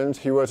Mirandans.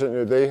 He wasn't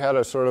new. They had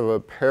a sort of a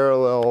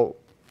parallel,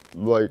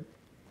 like,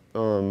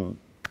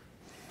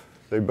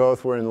 they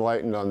both were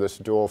enlightened on this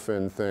dual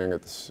fin thing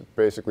at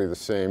basically the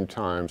same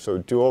time. So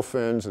dual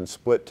fins and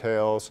split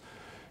tails.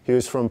 He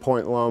was from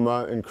Point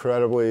Loma,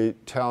 incredibly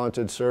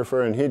talented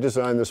surfer, and he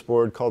designed this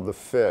board called the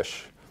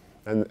Fish.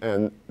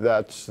 And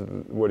that's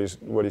what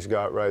he's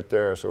got right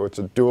there. So it's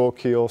a dual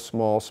keel,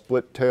 small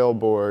split tail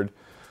board.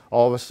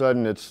 All of a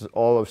sudden, it's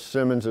all of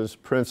Simmons's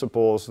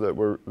principles that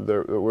were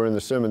in the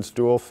Simmons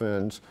dual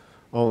fins,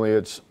 only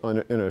it's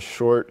in a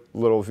short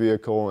little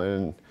vehicle,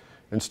 and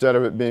instead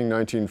of it being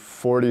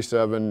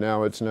 1947,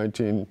 now it's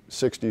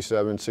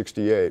 1967,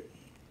 68.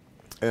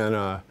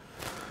 And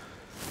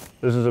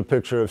this is a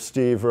picture of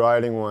Steve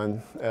riding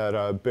one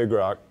at Big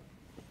Rock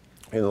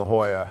in La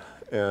Jolla.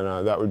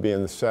 And that would be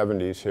in the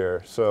 70s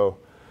here. So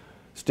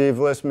Steve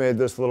Liss made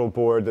this little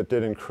board that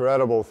did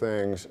incredible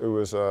things. It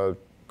was a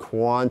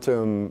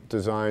quantum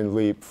design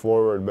leap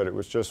forward, but it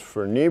was just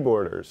for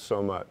kneeboarders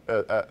so much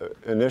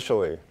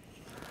initially.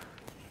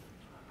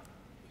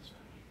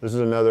 This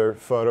is another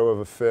photo of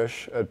a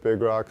fish at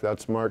Big Rock.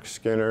 That's Mark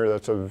Skinner.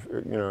 That's a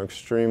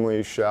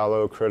extremely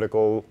shallow,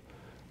 critical.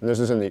 And this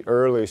is in the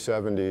early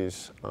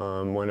 70s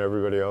when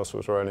everybody else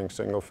was riding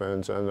single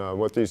fins. And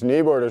what these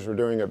kneeboarders were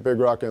doing at Big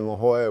Rock in La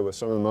Jolla was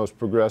some of the most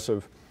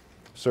progressive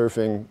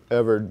surfing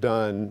ever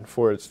done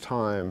for its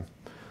time.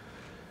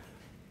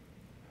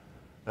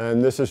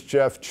 And this is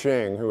Jeff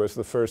Ching, who was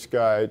the first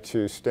guy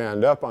to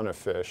stand up on a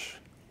fish.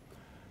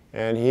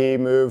 And he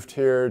moved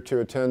here to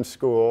attend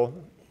school,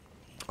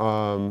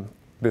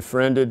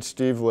 befriended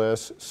Steve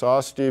Liss, saw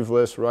Steve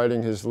Liss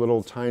riding his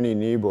little tiny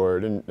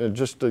kneeboard. And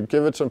just to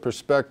give it some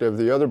perspective,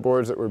 the other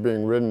boards that were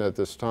being ridden at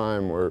this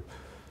time were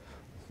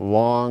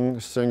long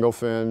single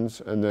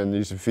fins, and then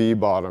these V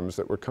bottoms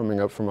that were coming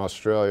up from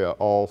Australia,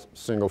 all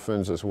single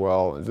fins as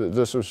well.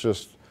 This was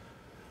just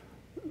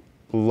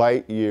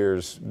light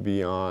years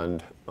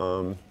beyond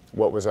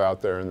what was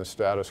out there in the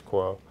status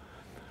quo.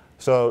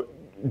 So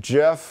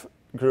Jeff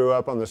grew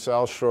up on the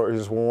South Shore.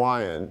 He's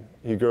Hawaiian.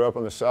 He grew up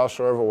on the South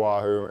Shore of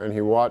Oahu, and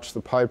he watched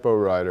the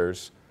Paipo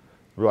riders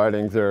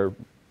riding their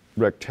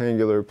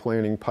rectangular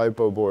planing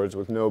Paipo boards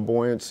with no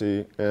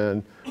buoyancy.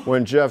 And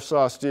when Jeff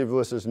saw Steve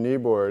Liss's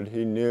kneeboard,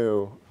 he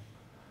knew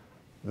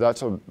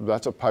that's a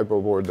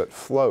Paipo board that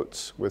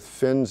floats with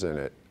fins in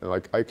it. And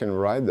like, I can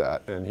ride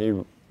that. And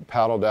he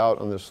paddled out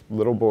on this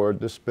little board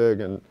this big.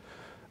 And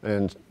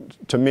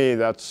to me,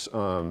 that's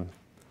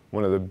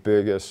one of the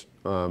biggest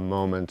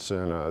moments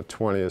in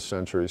 20th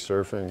century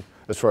surfing,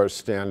 as far as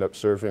stand-up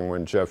surfing,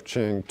 when Jeff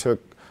Ching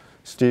took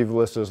Steve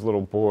Liss's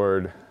little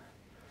board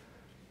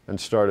and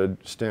started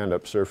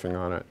stand-up surfing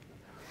on it.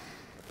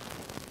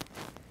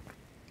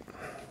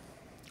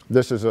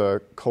 This is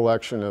a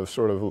collection of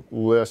sort of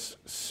Liss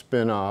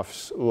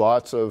spin-offs.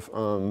 Lots of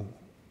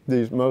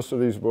most of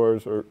these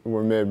boards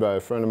were made by a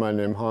friend of mine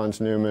named Hans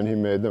Newman. He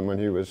made them when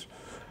he was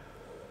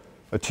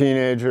a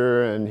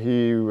teenager, and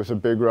he was a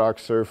Big Rock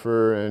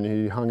surfer, and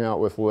he hung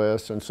out with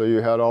Liss. And so you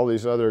had all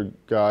these other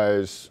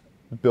guys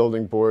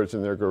building boards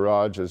in their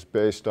garages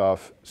based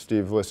off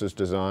Steve Liss's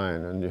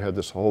design. And you had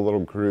this whole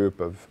little group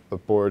of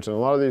boards. And a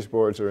lot of these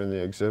boards are in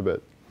the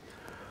exhibit.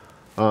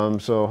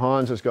 So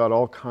Hans has got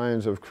all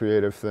kinds of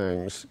creative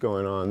things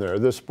going on there.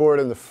 This board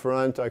in the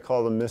front, I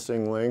call the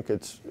missing link.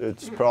 It's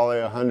probably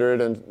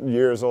 100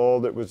 years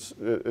old.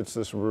 It's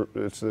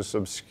this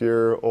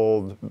obscure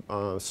old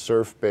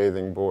surf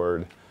bathing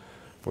board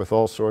with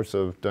all sorts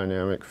of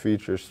dynamic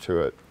features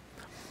to it.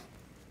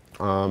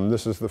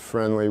 This is the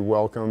friendly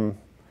welcome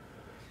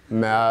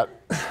mat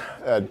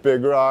at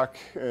Big Rock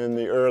in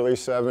the early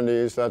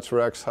 70s. That's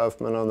Rex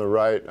Huffman on the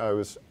right. I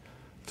was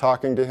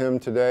talking to him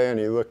today and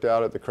he looked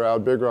out at the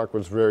crowd. Big Rock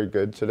was very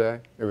good today.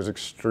 It was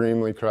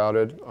extremely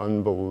crowded,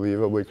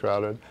 unbelievably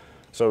crowded.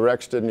 So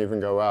Rex didn't even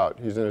go out.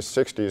 He's in his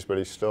 60s, but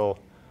he's still,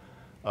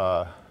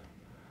 so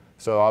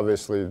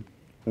obviously,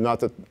 not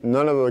that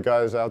none of the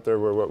guys out there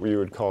were what we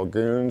would call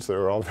goons. They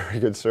were all very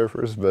good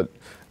surfers, but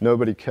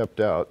nobody kept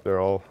out. They're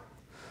all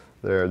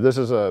there. This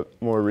is a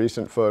more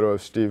recent photo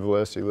of Steve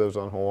Liss. He lives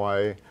on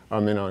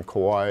on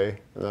Kauai, and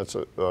that's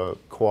a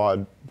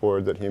quad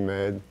board that he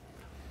made.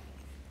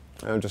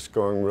 I'm just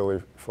going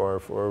really far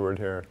forward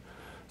here.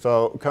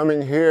 So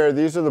coming here,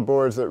 these are the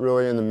boards that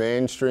really in the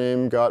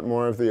mainstream got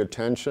more of the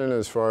attention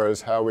as far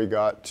as how we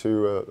got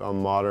to a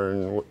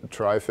modern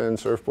tri-fin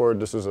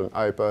surfboard. This is an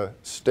IPA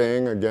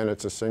Sting. Again,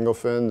 it's a single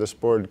fin. This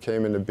board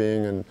came into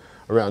being in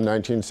around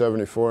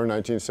 1974,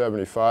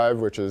 1975,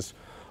 which is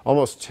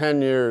almost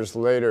 10 years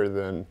later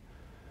than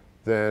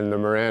the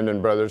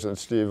Mirandon brothers and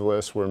Steve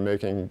Liss were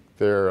making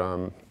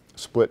their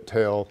split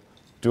tail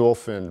dual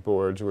fin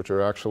boards, which are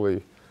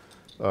actually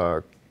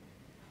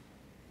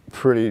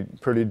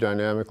pretty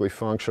dynamically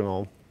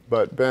functional.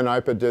 But Ben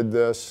Ipa did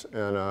this,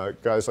 and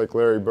guys like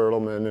Larry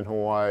Bertelman in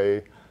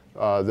Hawaii,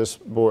 this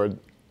board,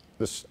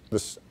 this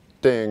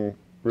Sting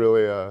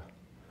really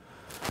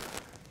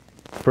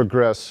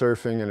progressed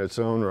surfing in its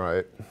own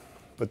right.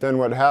 But then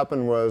what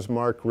happened was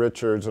Mark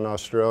Richards, an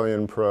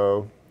Australian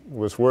pro,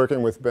 was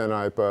working with Ben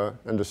Ipa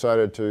and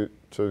decided to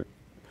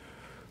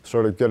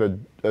sort of get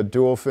a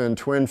dual fin,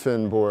 twin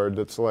fin board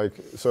that's like,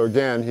 so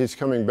again, he's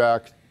coming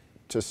back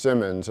to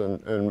Simmons,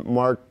 and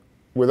Mark,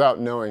 without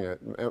knowing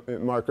it,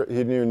 Mark,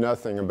 he knew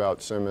nothing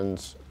about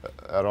Simmons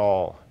at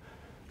all.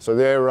 So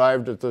they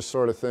arrived at this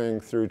sort of thing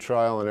through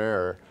trial and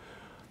error.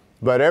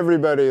 But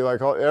everybody,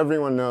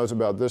 everyone knows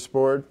about this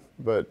board,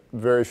 but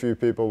very few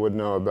people would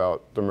know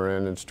about the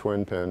Mirandon's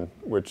twin pin,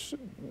 which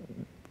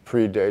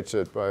predates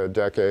it by a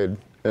decade.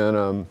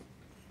 And,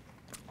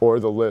 or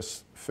the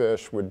Liss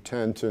fish would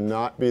tend to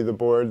not be the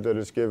board that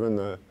is given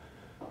the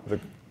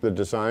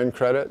design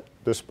credit.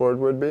 This board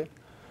would be.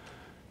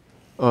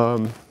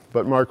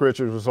 But Mark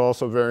Richards was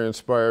also very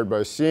inspired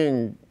by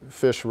seeing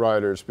fish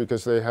riders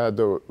because they had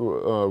the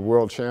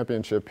World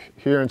Championship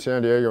here in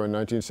San Diego in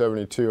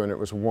 1972, and it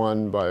was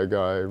won by a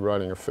guy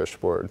riding a fish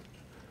board.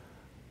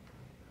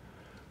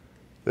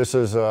 This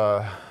is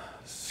a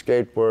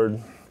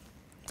skateboard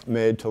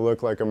made to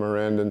look like a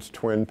Mirandon's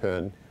twin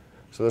pin.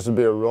 So this would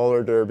be a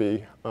roller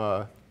derby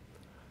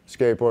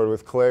skateboard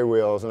with clay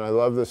wheels, and I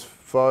love this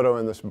photo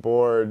and this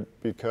board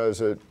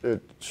because it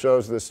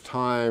shows this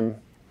time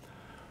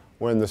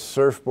when the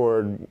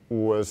surfboard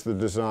was the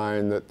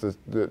design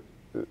that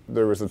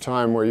there was a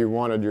time where you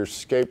wanted your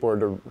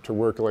skateboard to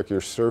work like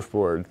your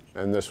surfboard,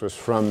 and this was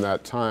from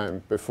that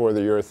time before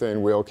the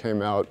urethane wheel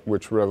came out,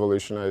 which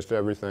revolutionized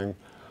everything.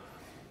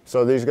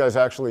 So these guys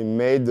actually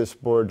made this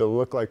board to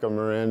look like a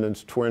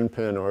Mirandon's twin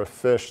pin or a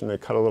fish, and they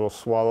cut a little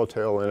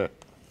swallowtail in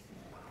it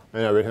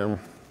and everything.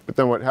 But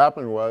then what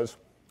happened was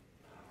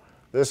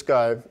this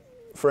guy,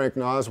 Frank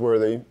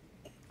Nosworthy,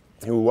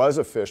 who was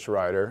a fish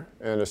rider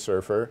and a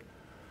surfer,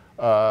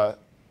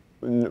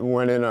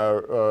 went in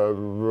a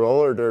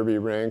roller derby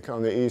rink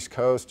on the East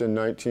Coast in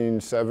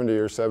 1970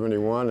 or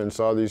 71 and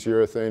saw these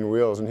urethane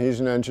wheels. And he's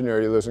an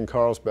engineer, he lives in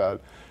Carlsbad,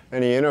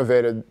 and he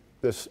innovated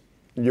this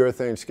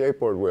urethane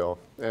skateboard wheel.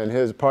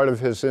 And part of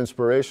his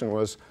inspiration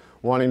was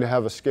wanting to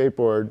have a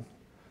skateboard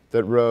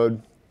that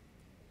rode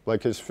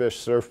like his fish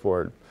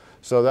surfboard.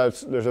 So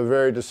there's a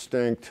very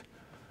distinct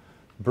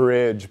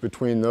bridge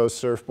between those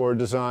surfboard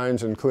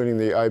designs, including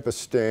the IPA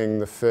Sting,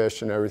 the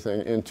fish, and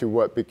everything, into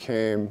what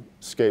became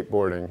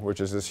skateboarding, which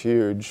is this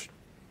huge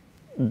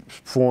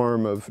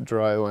form of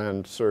dry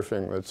land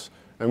surfing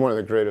and one of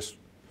the greatest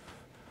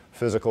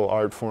physical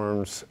art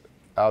forms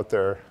out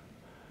there.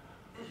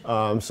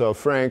 So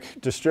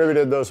Frank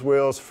distributed those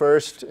wheels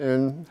first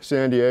in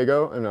San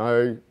Diego, and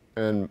I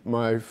and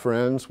my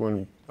friends,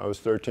 when I was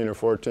 13 or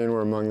 14,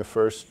 were among the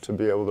first to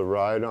be able to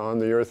ride on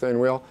the urethane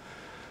wheel.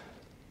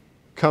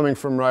 Coming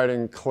from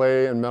riding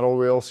clay and metal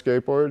wheel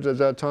skateboards at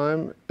that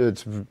time,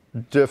 it's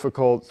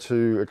difficult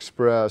to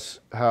express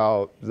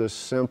how this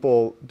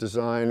simple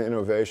design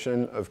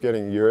innovation of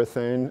getting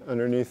urethane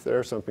underneath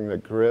there, something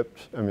that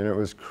gripped, I mean, it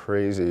was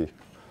crazy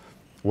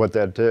what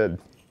that did.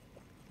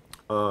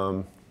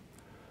 There's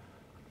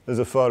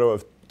a photo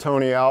of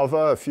Tony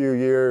Alva a few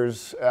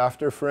years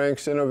after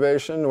Frank's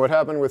innovation. What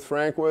happened with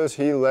Frank was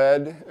he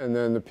led, and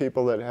then the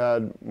people that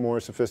had more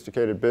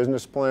sophisticated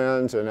business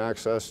plans and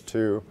access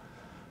to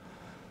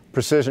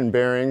precision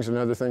bearings and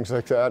other things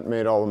like that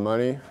made all the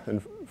money,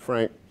 and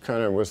Frank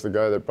kind of was the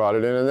guy that brought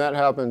it in, and that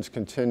happens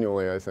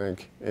continually, I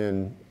think,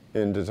 in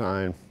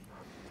design.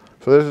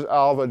 So this is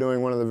Alva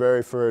doing one of the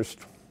very first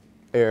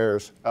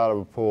airs out of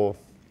a pool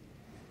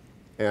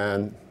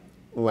and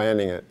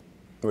landing it,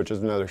 which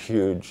is another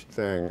huge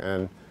thing.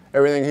 And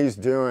everything he's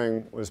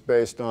doing was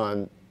based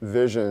on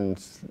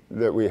visions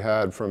that we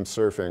had from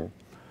surfing.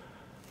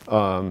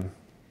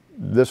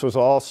 This was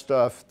all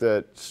stuff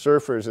that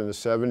surfers in the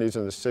 70s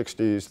and the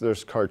 60s,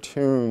 there's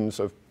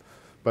cartoons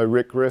by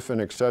Rick Griffin,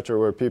 et cetera,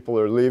 where people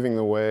are leaving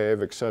the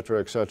wave, et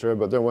cetera, et cetera.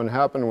 But then what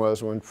happened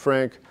was when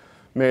Frank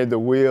made the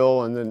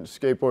wheel and then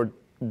skateboard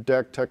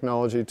deck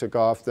technology took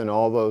off, then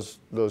all those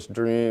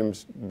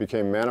dreams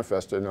became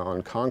manifested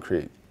on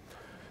concrete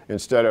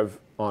instead of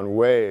on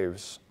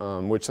waves,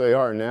 which they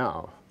are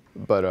now.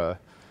 But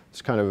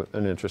it's kind of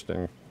an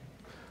interesting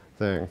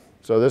thing.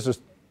 So this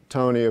is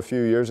Tony a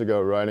few years ago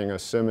riding a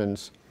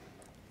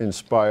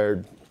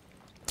Simmons-inspired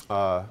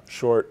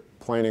short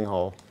planing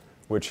hull,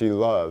 which he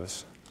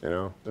loves, you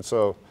know. And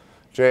so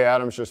Jay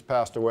Adams just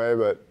passed away,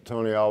 but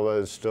Tony Alva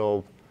is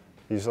still,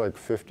 he's like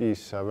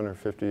 57 or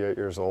 58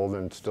 years old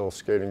and still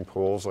skating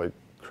pools like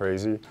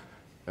crazy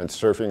and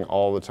surfing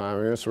all the time.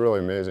 I mean, it's really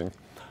amazing.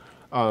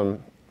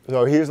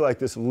 So he's like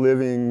this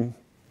living,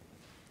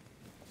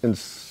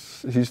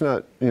 he's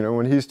not, you know,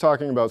 when he's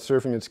talking about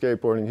surfing and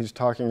skateboarding, he's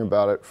talking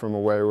about it from a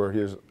way where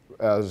he's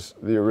as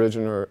the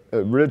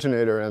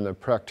originator and the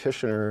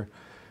practitioner,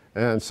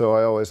 and so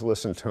I always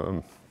listen to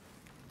him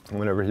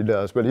whenever he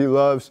does. But he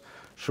loves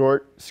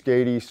short,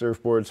 skatey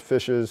surfboards,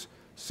 fishes,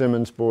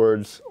 Simmons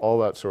boards, all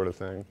that sort of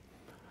thing.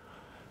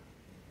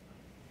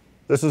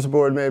 This is a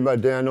board made by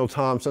Daniel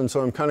Thompson,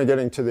 so I'm kind of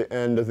getting to the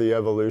end of the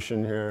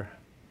evolution here.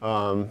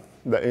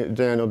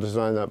 Daniel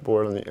designed that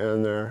board on the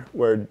end there,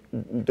 where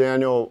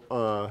Daniel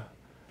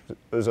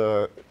is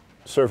a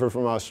surfer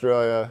from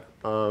Australia.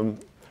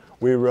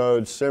 We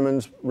rode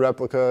Simmons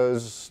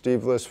replicas,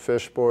 steveless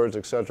fish boards,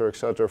 et cetera,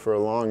 for a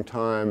long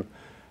time.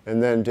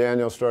 And then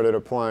Daniel started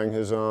applying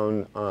his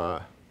own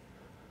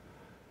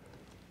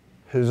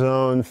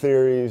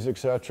theories, et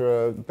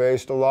cetera,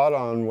 based a lot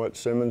on what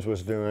Simmons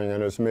was doing,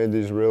 and it's made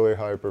these really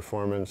high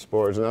performance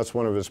boards. And that's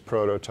one of his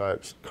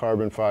prototypes,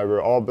 carbon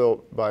fiber, all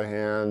built by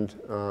hand.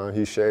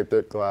 He shaped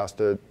it, glassed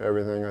it,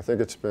 everything. I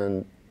think it's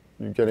been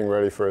getting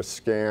ready for a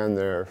scan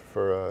there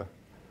for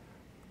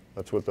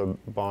that's with the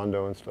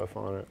Bondo and stuff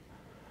on it.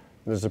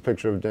 There's a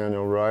picture of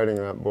Daniel riding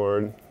that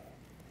board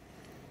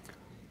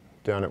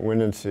down at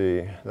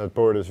Windansea. That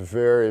board is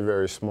very,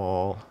 very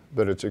small,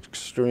 but it's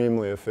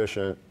extremely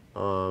efficient.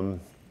 So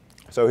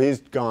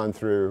he's gone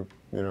through,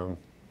 you know,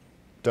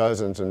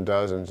 dozens and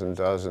dozens and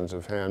dozens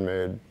of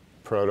handmade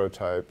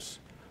prototypes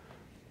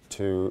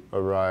to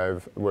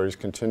arrive where he's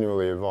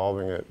continually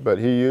evolving it. But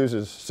he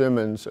uses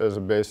Simmons as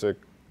a basic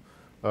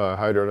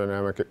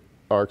hydrodynamic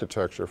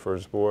architecture for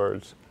his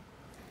boards.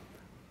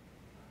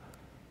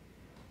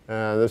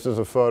 And this is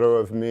a photo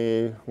of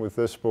me with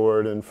this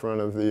board in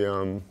front of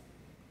the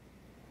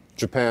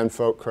Japan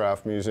Folk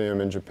Craft Museum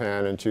in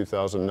Japan in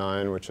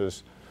 2009, which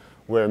is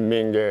where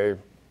Mingei,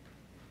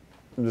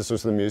 this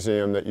was the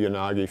museum that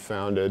Yanagi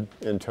founded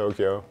in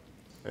Tokyo.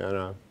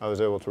 And I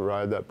was able to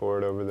ride that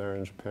board over there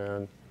in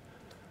Japan.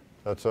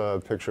 That's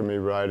a picture of me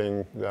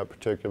riding that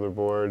particular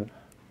board.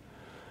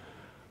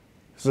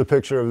 This is a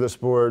picture of this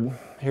board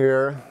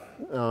here.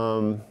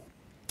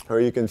 Or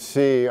you can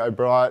see I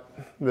brought,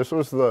 this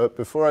was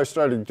before I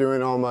started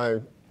doing all my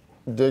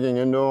digging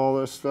into all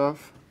this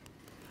stuff,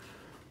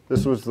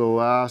 this was the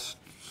last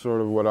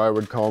sort of what I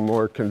would call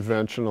more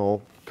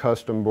conventional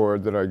custom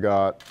board that I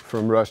got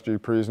from Rusty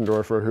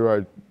Priesendorfer, who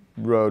I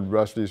rode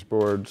Rusty's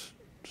boards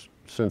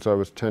since I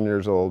was 10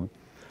 years old.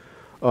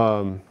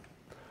 But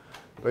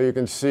you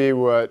can see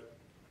which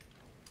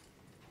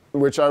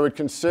I would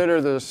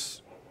consider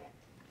this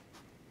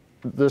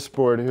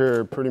board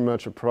here pretty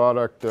much a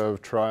product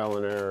of trial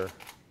and error,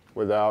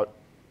 without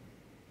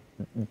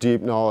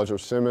deep knowledge of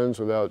Simmons,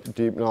 without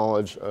deep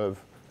knowledge of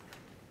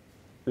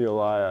the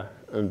alaia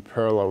and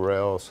parallel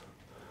rails.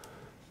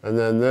 And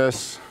then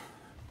this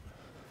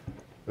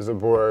is a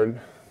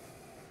board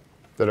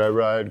that I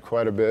ride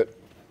quite a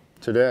bit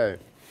today.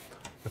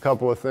 A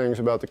couple of things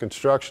about the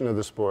construction of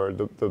this board.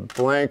 The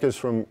blank is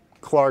from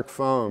Clark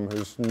Foam,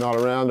 who's not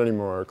around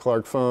anymore.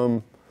 Clark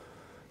Foam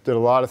did a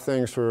lot of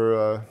things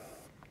for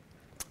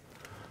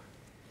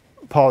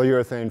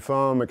polyurethane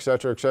foam, et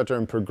cetera,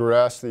 and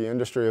progressed the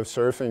industry of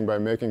surfing by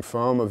making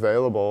foam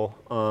available.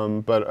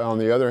 But on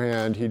the other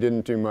hand, he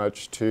didn't do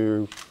much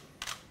to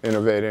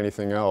innovate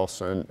anything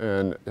else,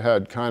 and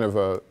had kind of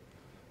a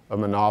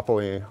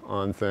monopoly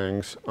on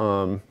things.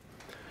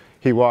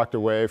 He walked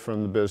away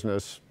from the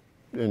business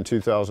in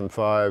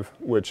 2005,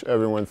 which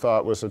everyone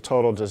thought was a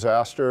total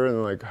disaster,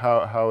 and like,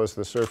 how is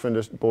the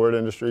board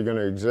industry going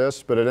to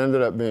exist? But it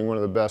ended up being one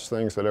of the best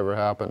things that ever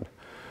happened,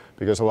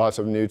 because lots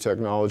of new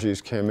technologies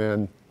came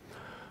in.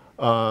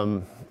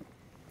 So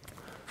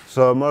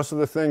most of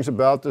the things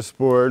about this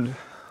board,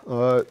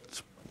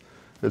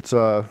 it's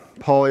a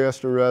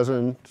polyester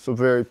resin, so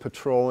very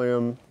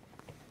petroleum,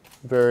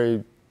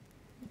 very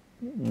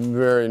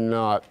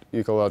not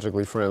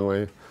ecologically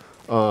friendly.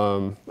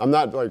 I'm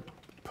not like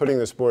putting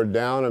this board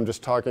down, I'm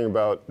just talking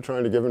about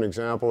trying to give an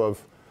example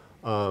of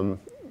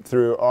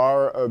through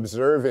our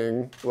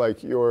observing,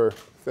 like your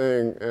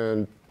thing,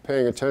 and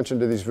paying attention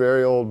to these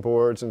very old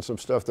boards and some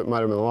stuff that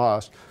might have been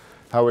lost,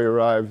 how we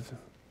arrived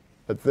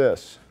at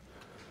this,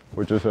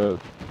 which is a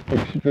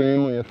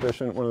extremely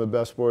efficient, one of the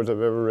best boards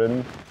I've ever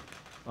ridden.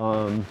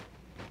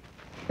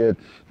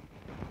 It's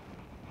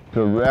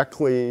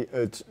directly,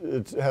 it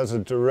has a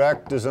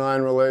direct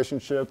design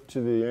relationship to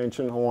the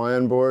ancient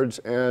Hawaiian boards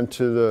and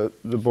to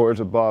the boards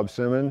of Bob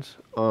Simmons.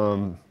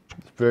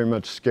 It's very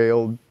much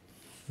scaled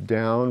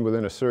down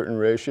within a certain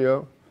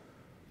ratio,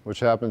 which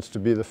happens to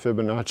be the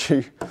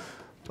Fibonacci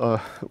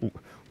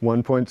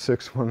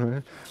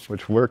 1.61,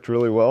 which worked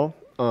really well.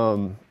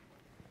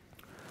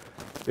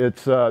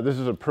 This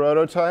is a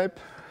prototype.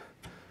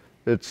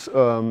 It's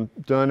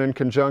done in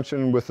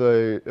conjunction with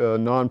a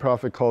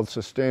nonprofit called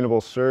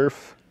Sustainable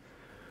Surf,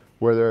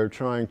 where they're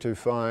trying to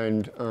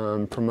find,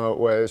 promote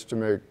ways to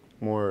make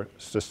more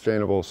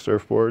sustainable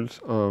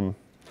surfboards.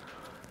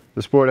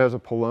 This board has a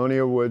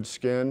paulownia wood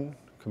skin,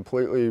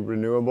 completely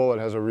renewable. It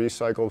has a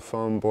recycled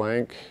foam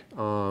blank.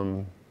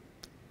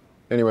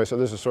 Anyway, so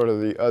this is sort of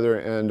the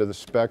other end of the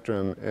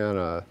spectrum,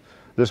 and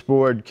this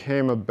board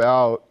came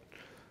about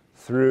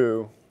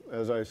through,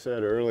 as I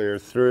said earlier,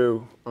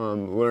 through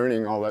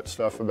learning all that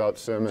stuff about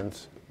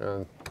Simmons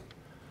and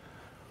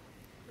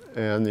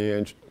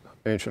the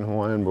ancient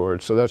Hawaiian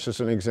board. So that's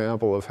just an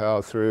example of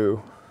how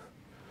through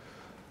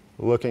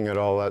looking at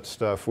all that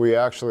stuff, we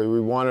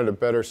wanted a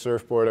better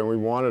surfboard, and we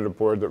wanted a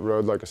board that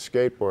rode like a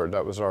skateboard.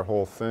 That was our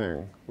whole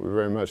thing. We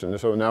very much, and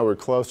so now we're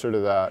closer to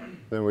that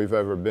than we've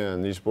ever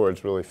been. These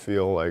boards really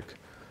feel like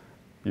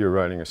you're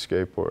riding a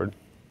skateboard.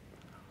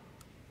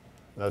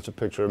 That's a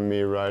picture of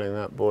me riding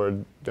that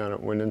board down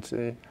at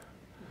Windansea.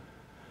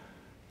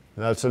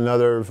 That's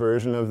another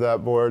version of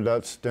that board.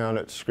 That's down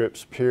at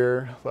Scripps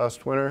Pier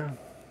last winter.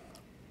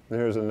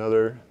 Here's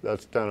another,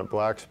 that's down at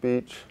Black's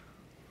Beach.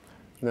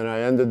 And then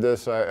I ended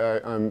this,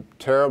 I'm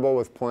terrible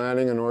with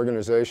planning and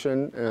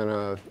organization,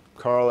 and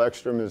Carl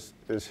Ekstrom is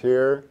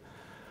here.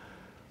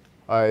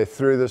 I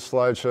threw this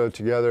slideshow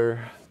together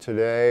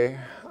today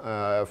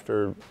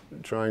after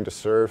trying to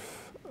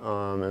surf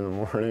in the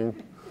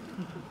morning.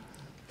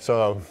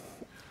 So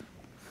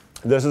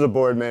this is a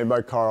board made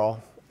by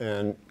Carl,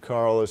 and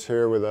Carl is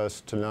here with us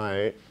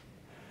tonight.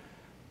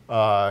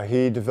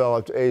 He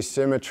developed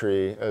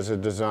asymmetry as a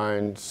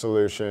design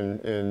solution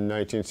in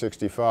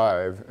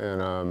 1965,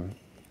 and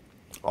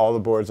all the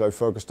boards I've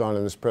focused on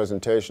in this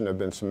presentation have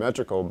been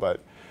symmetrical, but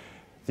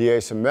the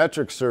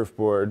asymmetric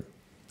surfboard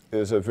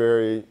is a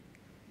very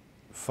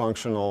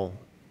functional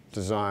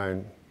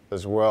design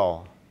as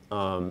well.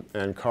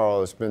 And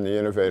Carl has been the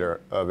innovator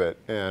of it,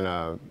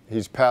 and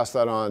he's passed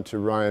that on to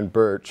Ryan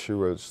Birch, who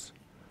was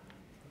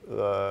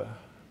the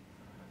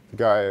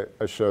guy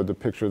I showed the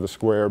picture of the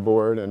square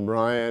board. And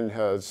Ryan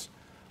has,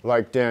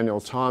 like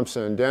Daniel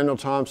Thompson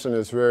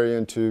is very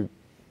into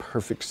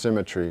perfect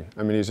symmetry.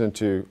 I mean, he's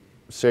into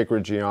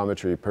sacred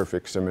geometry,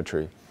 perfect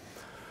symmetry.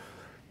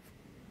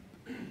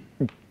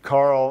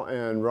 Carl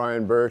and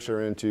Ryan Birch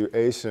are into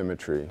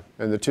asymmetry,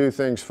 and the two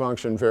things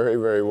function very,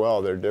 very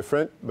well. They're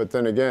different, but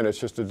then again, it's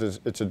just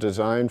it's a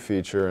design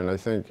feature, and I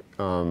think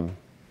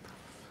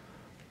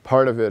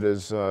part of it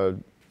is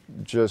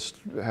just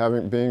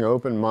being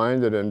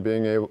open-minded and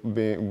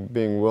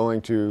being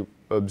willing to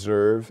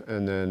observe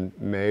and then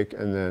make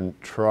and then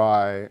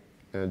try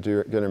and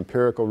get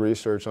empirical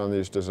research on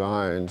these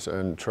designs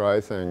and try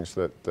things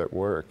that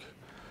work,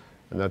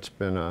 and that's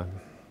been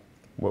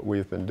what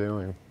we've been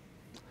doing.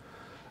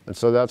 And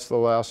so that's the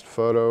last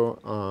photo.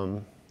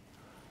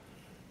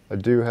 I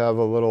do have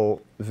a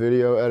little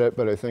video edit,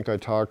 but I think I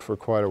talked for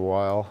quite a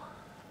while.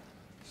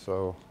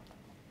 So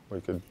we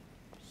could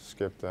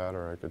skip that,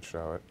 or I could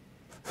show it.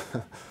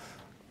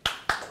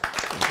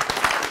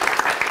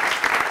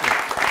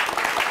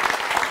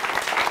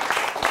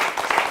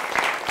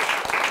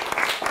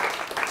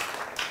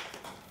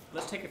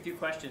 Let's take a few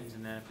questions,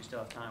 and then if we still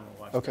have time, we'll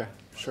watch. Okay,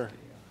 sure.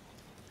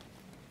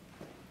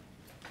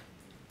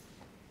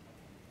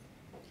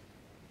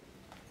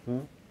 So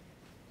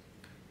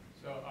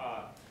you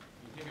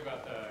think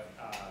about the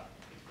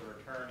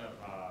return of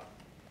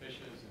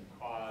fishes and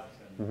quads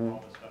and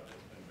all the stuff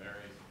that's been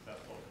very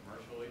successful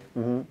commercially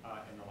in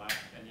the last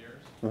 10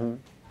 years.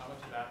 How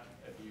much of that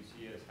do you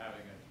see as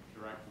having a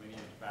direct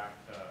lineage back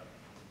to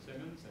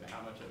Simmons, and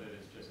how much of it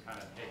is just kind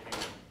of taking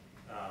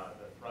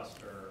the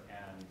thruster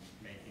and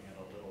making it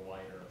a little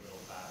lighter, a little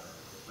fatter?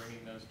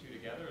 Bringing those two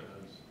together?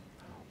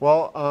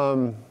 Well,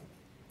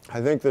 I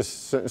think this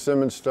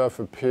Simmons stuff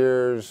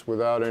appears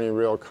without any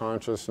real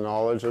conscious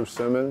knowledge of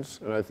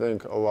Simmons, and I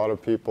think a lot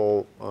of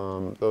people,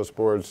 those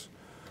boards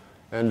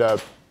end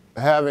up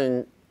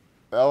having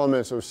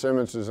elements of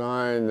Simmons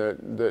design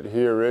that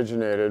he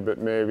originated, but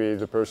maybe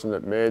the person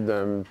that made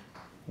them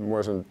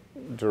wasn't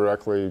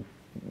directly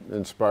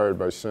inspired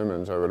by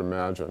Simmons, I would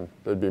imagine.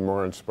 They'd be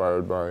more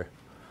inspired by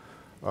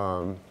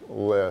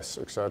Liss,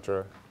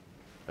 etc.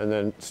 And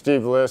then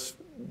Steve Liss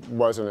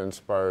wasn't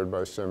inspired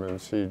by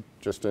Simmons. He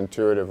just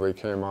intuitively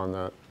came on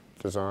that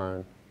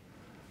design.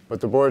 But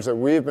the boards that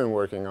we've been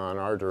working on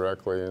are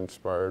directly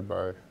inspired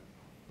by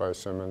by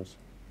Simmons.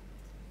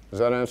 Does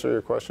that answer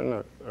your question?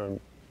 I'm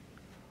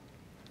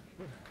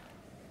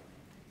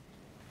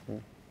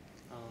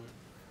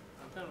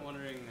kind of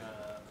wondering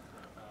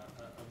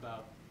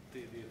about the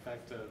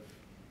effect of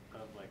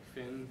like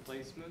fin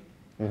placement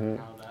and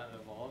how that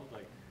evolved.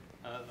 Like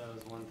that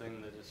was one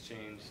thing that just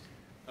changed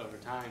over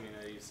time. You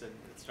know, you said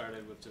it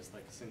started with just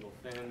like a single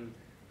fin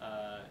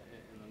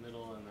in the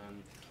middle, and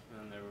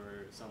then there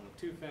were some with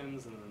 2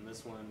 fins, and then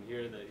this one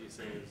here that you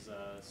say is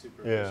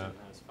super efficient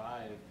has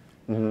 5.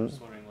 I'm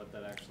just wondering what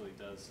that actually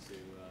does to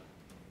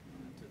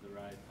the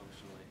ride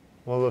functionally.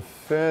 Well, the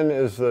fin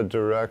is the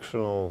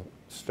directional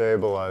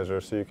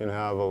stabilizer, so you can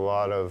have a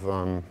lot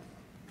of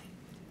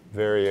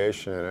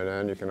variation in it,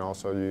 and you can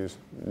also use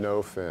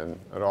no fin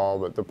at all.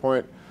 But the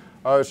point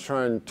I was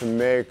trying to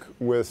make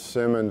with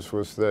Simmons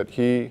was that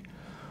he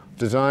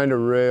designed a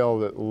rail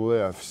that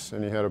lifts,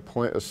 and he had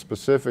a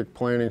specific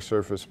planing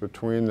surface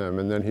between them,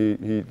 and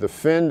then the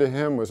fin to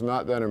him was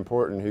not that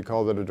important. He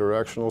called it a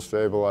directional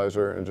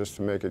stabilizer, and just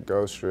to make it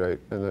go straight,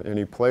 and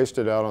he placed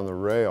it out on the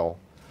rail,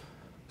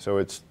 so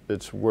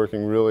it's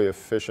working really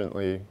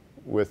efficiently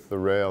with the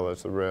rail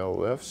as the rail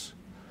lifts.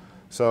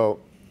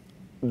 So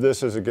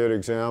this is a good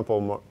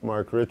example.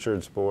 Mark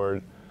Richards'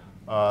 board.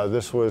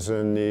 This was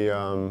in the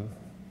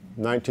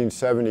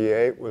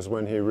 1978 was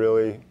when he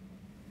really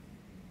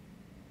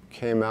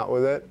came out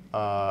with it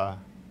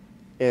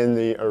in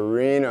the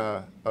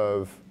arena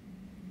of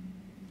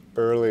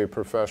early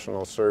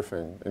professional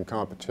surfing and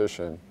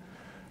competition.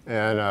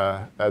 And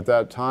at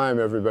that time,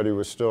 everybody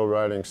was still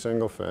riding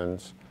single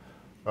fins.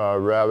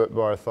 Rabbit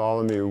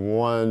Bartholomew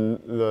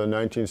won the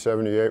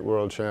 1978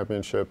 World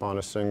Championship on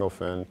a single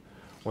fin.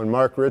 When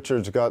Mark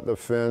Richards got the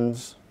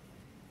fins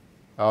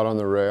out on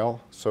the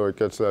rail, so it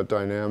gets that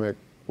dynamic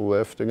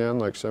lift again,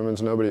 like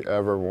Simmons, nobody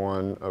ever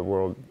won a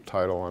world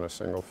title on a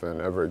single fin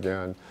ever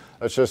again.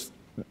 That's just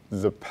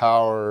the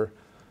power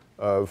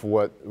of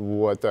what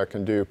that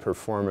can do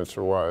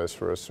performance-wise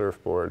for a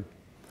surfboard.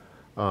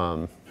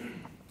 So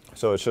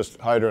it's just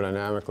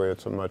hydrodynamically,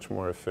 it's a much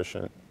more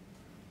efficient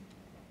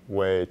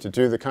way to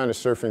do the kind of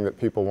surfing that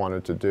people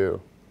wanted to do.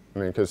 I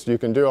mean, because you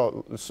can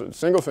do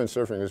single fin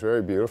surfing is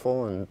very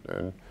beautiful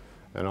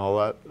and all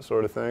that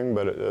sort of thing,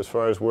 but as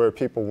far as where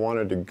people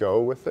wanted to go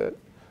with it,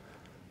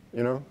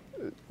 you know,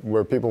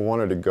 where people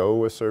wanted to go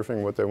with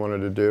surfing, what they wanted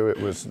to do, it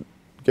was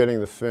getting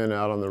the fin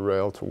out on the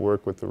rail to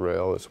work with the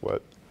rail is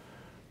what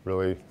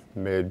really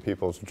made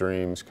people's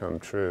dreams come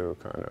true,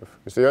 kind of.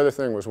 Because the other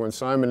thing was when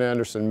Simon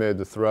Anderson made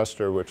the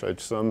thruster, which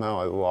somehow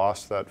I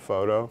lost that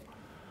photo,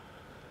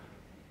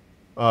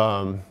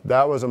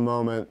 that was a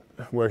moment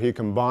where he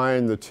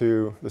combined the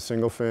two, the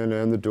single fin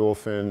and the dual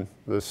fin.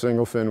 The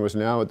single fin was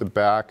now at the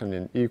back and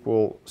in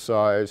equal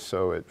size,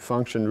 so it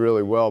functioned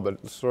really well,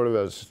 but sort of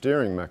as a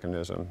steering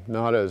mechanism,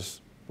 not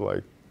as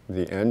like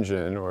the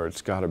engine, or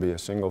it's got to be a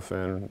single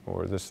fin,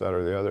 or this, that,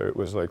 or the other. It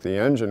was like the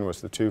engine was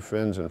the 2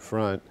 fins in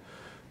front,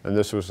 and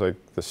this was like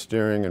the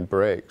steering and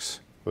brakes,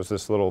 was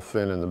this little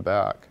fin in the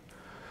back.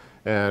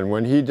 And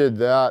when he did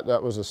that,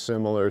 that was a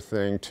similar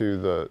thing to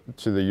the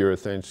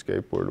urethane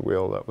skateboard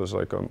wheel. That was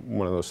like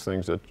one of those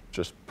things that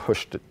just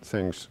pushed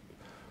things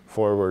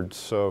forward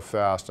so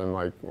fast. And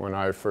like when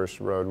I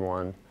first rode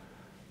one,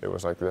 it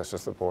was like, this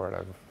is the board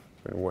I've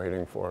been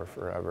waiting for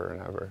forever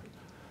and ever.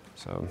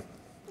 So,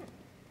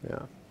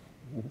 yeah.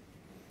 Can you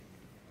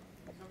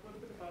talk a little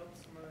bit about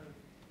some of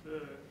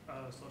the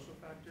social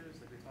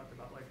factors? Like they talked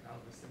about like how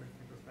the Simmons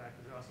thing goes back.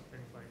 There's also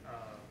things like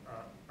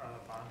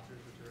boxers,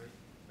 which are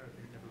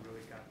things never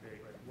really got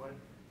big. Like what do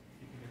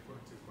you think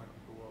influences when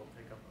people will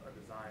take up a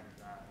design or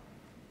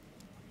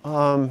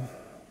not?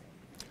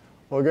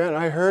 Well, again,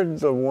 I heard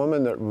the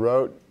woman that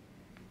wrote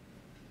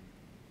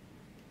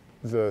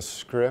the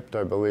script,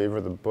 I believe,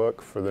 or the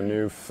book for the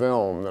new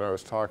film that I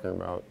was talking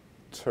about.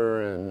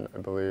 Turin, I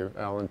believe,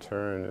 Alan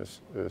Turin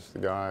is the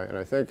guy. And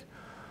I think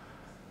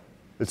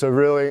it's a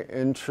really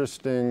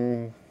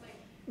interesting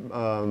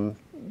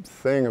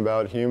thing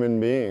about human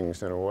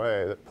beings in a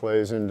way that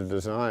plays into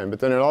design. But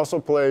then it also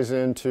plays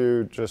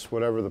into just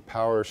whatever the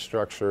power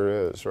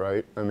structure is,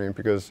 right? I mean,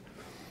 because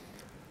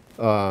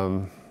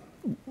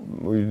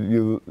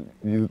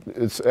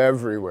it's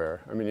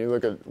everywhere. I mean, you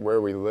look at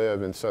where we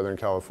live in Southern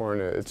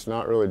California, it's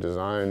not really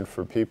designed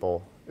for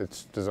people.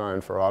 It's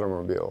designed for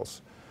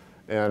automobiles.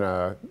 And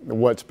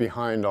what's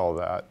behind all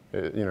that?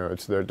 You know,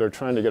 they're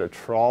trying to get a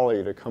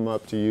trolley to come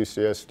up to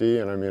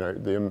UCSD, and I mean,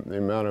 the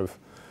amount of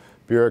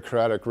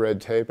bureaucratic red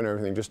tape and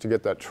everything just to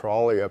get that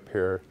trolley up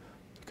here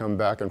to come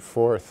back and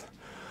forth.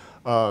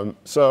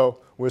 So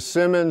with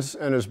Simmons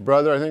and his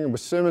brother, I think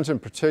with Simmons in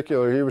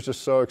particular, he was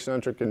just so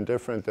eccentric and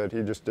different that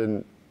he just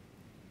didn't,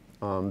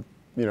 you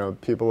know,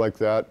 people like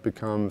that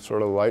become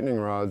sort of lightning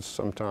rods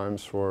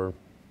sometimes for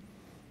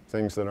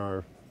things that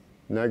are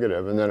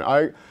negative. And then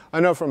I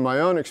know from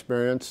my own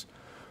experience,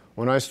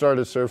 when I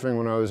started surfing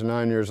when I was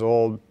 9 years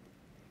old,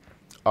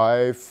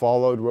 I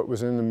followed what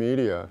was in the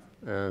media,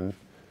 and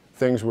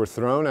things were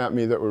thrown at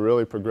me that were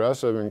really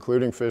progressive,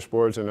 including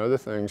fishboards and other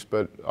things,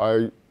 but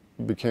I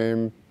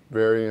became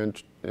very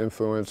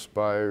influenced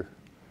by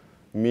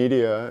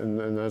media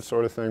and that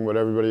sort of thing, what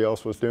everybody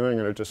else was doing,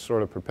 and it just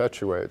sort of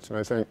perpetuates. And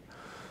I think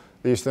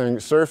these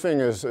things,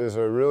 surfing is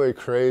a really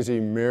crazy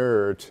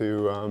mirror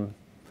to,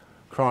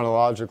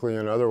 chronologically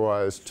and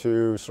otherwise,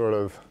 to sort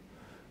of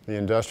the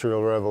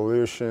Industrial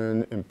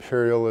Revolution,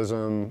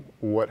 imperialism,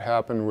 what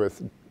happened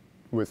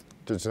with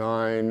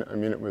design. I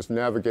mean, it was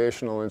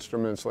navigational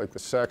instruments like the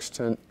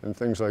sextant and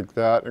things like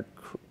that,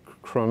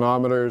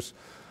 chronometers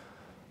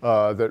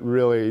that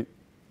really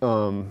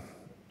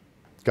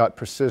got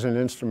precision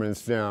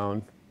instruments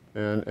down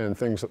and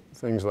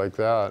things like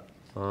that.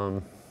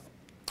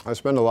 I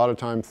spend a lot of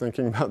time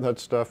thinking about that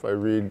stuff. I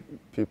read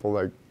people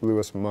like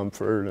Lewis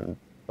Mumford and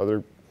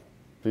other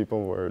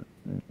people where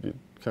it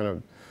kind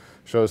of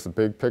shows the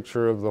big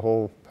picture of the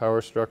whole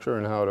power structure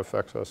and how it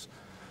affects us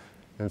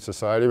in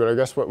society. But I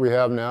guess what we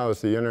have now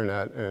is the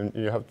internet, and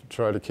you have to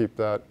try to keep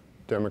that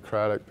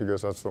democratic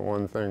because that's the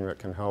one thing that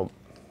can help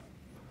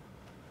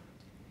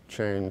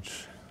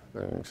change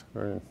things. I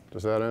mean,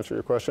 does that answer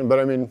your question? But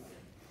I mean,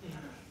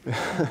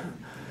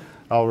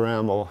 I'll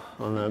ramble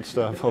on that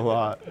stuff a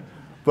lot.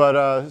 But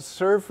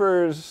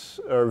surfers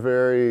are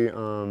very,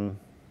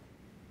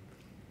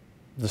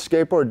 the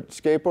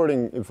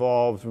skateboarding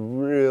evolved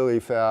really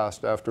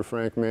fast after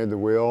Frank made the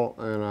wheel,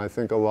 and I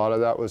think a lot of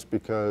that was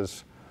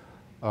because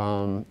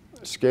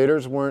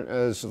skaters weren't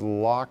as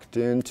locked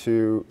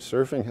into,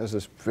 surfing has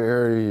this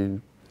very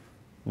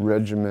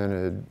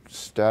regimented,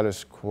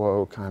 status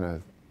quo kind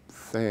of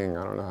thing.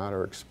 I don't know how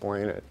to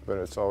explain it, but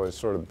it's always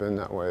sort of been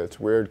that way. It's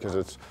weird because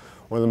it's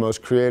one of the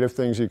most creative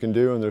things you can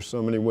do, and there's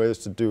so many ways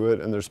to do it,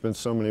 and there's been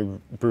so many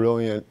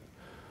brilliant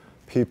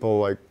people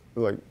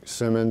like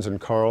Simmons and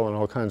Carl and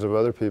all kinds of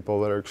other people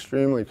that are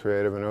extremely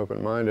creative and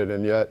open-minded,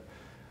 and yet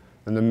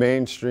in the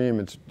mainstream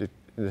it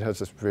has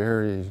this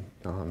very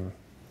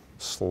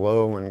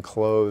slow and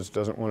closed,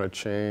 doesn't want to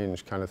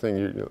change kind of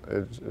thing.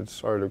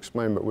 It's hard to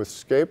explain, but with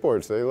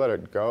skateboards, they let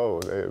it go.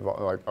 They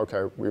like,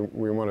 okay,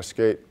 we want to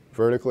skate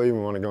vertically, we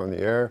want to go in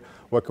the air.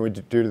 What can we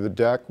do to the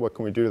deck? What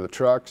can we do to the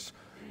trucks?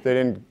 They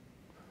didn't,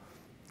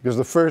 because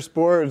the first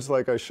boards,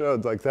 like I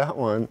showed, like that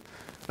one,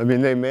 I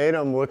mean, they made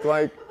them look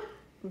like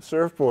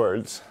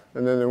surfboards.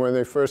 And then when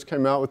they first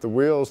came out with the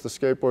wheels, the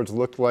skateboards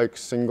looked like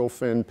single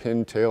fin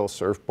pintail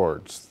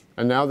surfboards.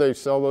 And now they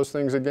sell those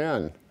things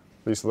again,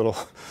 these little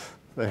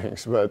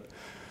things. But,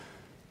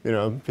 you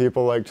know,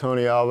 people like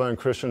Tony Alva and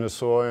Christian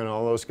Hosoi and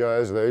all those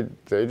guys, they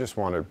just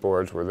wanted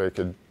boards where they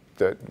could,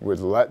 that would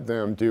let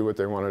them do what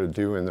they wanted to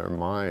do in their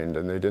mind,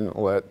 and they didn't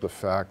let the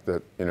fact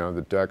that, you know,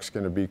 the deck's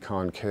going to be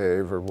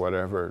concave or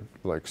whatever,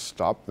 like,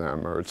 stop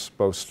them, or it's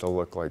supposed to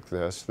look like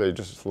this. They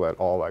just let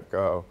all that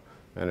go,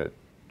 and it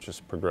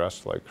just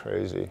progressed like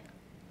crazy.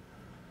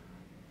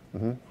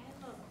 Mm-hmm. I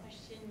have a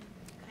question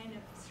kind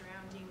of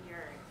surrounding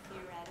your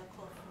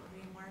theoretical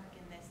framework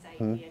and this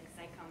idea, because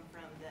I come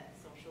from the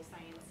social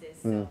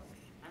sciences, so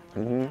I'm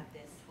looking at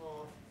this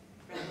whole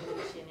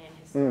revolution and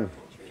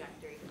historical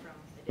trajectory from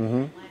a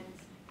different lens.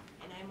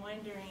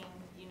 Wondering,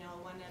 you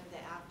know, one of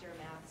the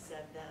aftermaths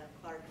of the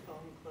Clark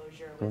foam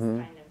closure was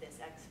kind of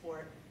this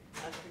export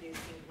of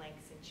producing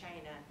blanks in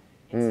China.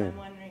 And so I'm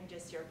wondering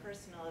just your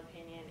personal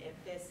opinion, if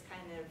this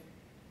kind of,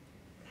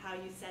 how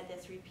you said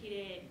this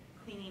repeated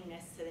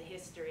cleaningness to the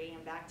history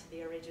and back to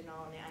the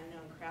original and the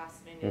unknown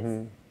craftsman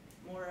is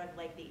more of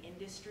like the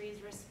industry's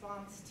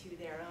response to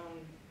their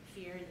own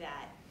fear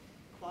that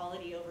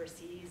quality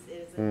overseas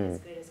isn't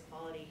as good as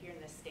quality here in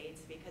the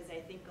States, because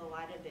I think a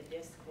lot of the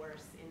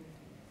discourse in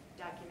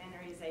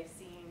documentaries I've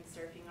seen,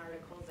 surfing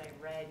articles I've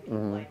read,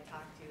 people I've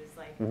talked to, is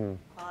like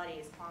quality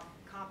is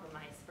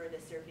compromised for the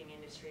surfing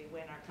industry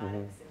when our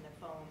products in the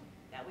foam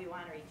that we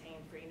want to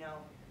retain for, you know,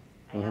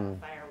 I have a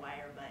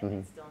Firewire, but I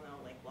still know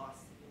like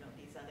lost, you know,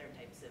 these other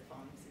types of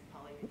foams and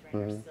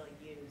polyurethane are still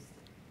used.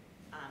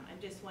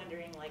 I'm just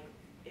wondering, like,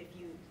 if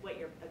you, what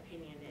your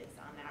opinion is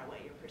on that,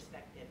 what your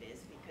perspective is,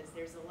 because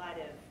there's a lot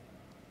of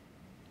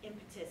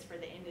impetus for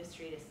the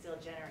industry to still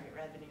generate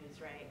revenues,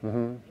 right?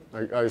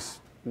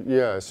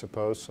 Yeah, I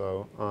suppose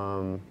so.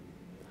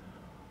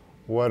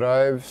 What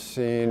I've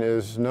seen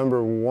is,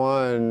 number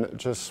one,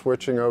 just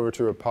switching over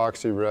to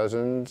epoxy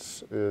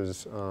resins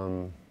is,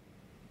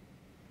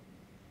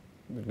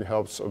 it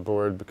helps a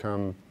board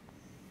become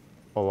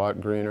a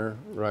lot greener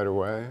right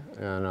away.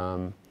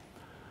 And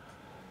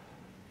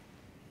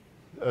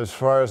as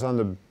far as on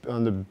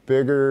the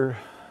bigger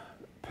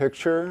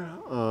picture,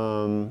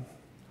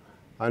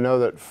 I know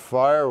that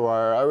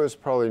Firewire, I was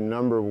probably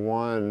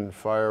 #1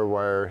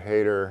 Firewire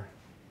hater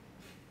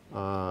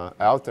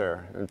out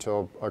there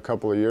until a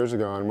couple of years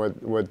ago. And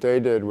what they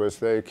did was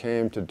they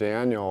came to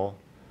Daniel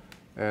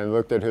and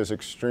looked at his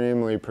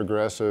extremely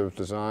progressive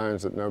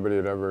designs that nobody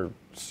had ever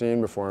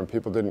seen before and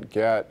people didn't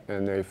get,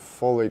 and they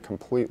fully,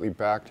 completely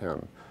backed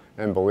him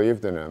and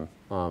believed in him.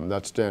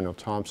 That's Daniel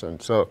Thompson.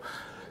 So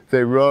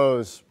they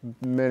rose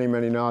many,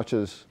 many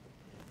notches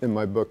in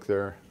my book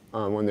there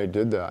when they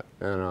did that.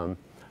 And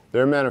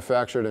they're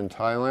manufactured in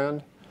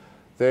Thailand.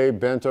 They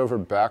bent over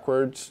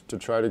backwards to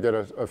try to get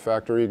a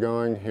factory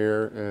going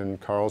here in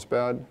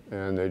Carlsbad,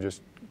 and they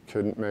just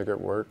couldn't make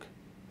it work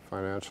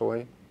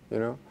financially, you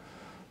know?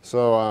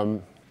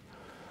 So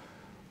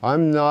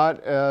I'm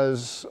not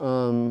as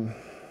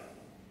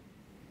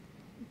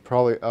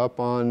probably up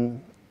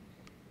on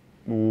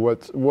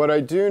what I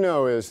do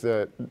know is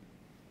that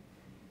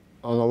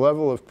on the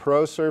level of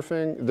pro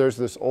surfing, there's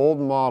this old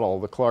model,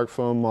 the Clark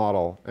foam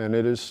model, and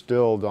it is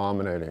still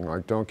dominating.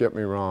 Like, don't get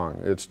me wrong,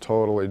 it's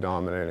totally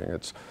dominating.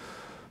 It's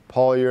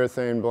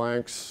polyurethane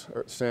blanks,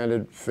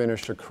 sanded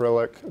finished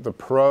acrylic. The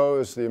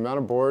pros, the amount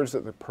of boards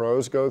that the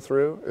pros go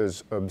through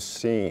is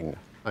obscene.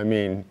 I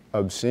mean,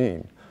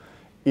 obscene.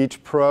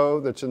 Each pro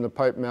that's in the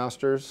Pipe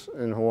Masters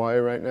in Hawaii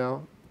right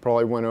now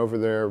probably went over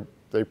there.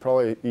 They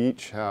probably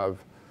each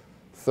have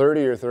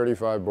 30 or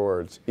 35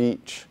 boards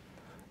each.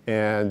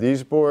 And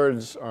these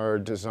boards are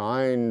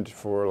designed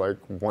for like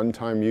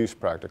one-time use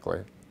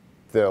practically.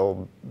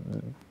 They'll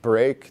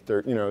break,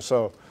 you know,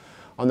 so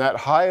on that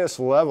highest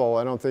level,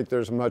 I don't think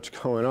there's much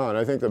going on.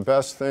 I think the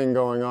best thing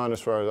going on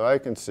as far as I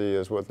can see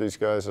is what these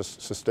guys,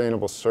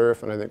 Sustainable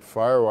Surf, and I think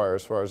Firewire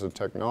as far as a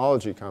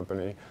technology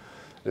company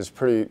is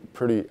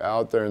pretty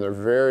out there, and they're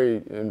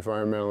very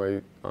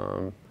environmentally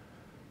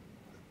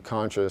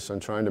conscious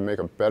and trying to make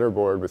a better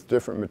board with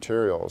different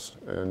materials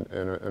and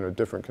a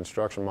different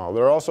construction model.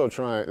 They're also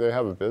trying, they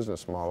have a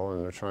business model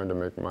and they're trying to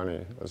make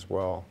money as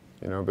well,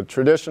 you know, but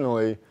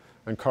traditionally,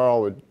 and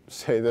Carl would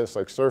say this,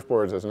 like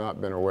surfboards has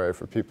not been a way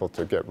for people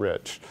to get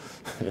rich,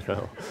 you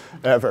know,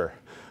 ever.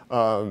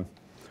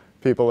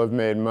 People have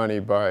made money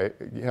by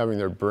having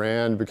their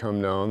brand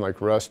become known, like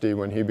Rusty,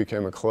 when he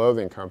became a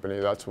clothing company,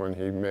 that's when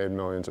he made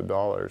millions of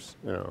dollars,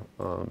 you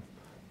know.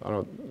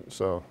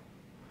 So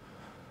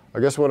I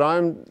guess what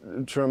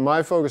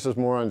my focus is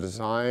more on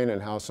design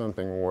and how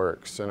something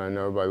works. And I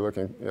know by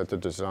looking at the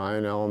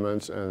design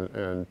elements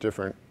and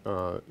different,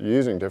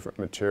 using different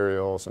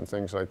materials and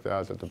things like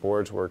that, that the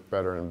boards work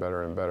better and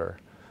better and better.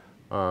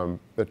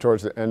 But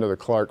towards the end of the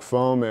Clark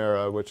foam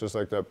era, which is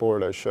like that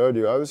board I showed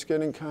you, I was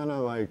getting kind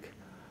of like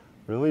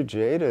really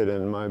jaded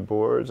in my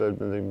boards. I'd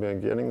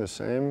been getting the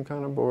same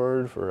kind of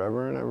board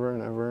forever and ever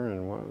and ever,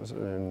 and what was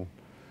it?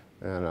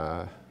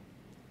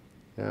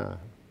 Yeah.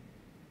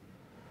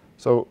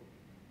 So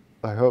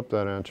I hope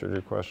that answered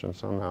your question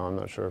somehow. I'm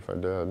not sure if I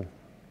did. Right,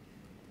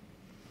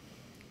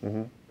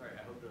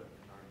 I hope the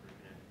photographer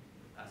can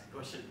ask a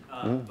question.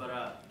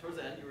 But towards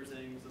the end, you were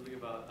saying something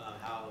about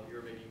how you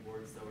were making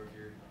boards that were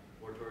geared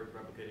more toward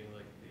replicating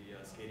like the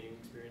skating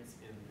experience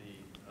in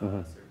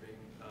the surfing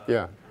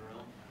Yeah.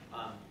 realm.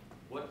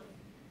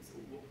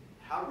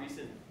 How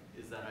recent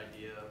is that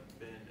idea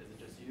been? Is it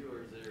just you,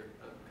 or is there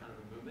a kind of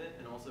a movement?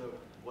 And also,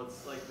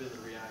 what's like been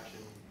the reaction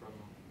from,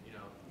 you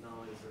know, not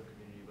only the surf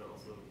community but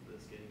also the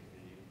skating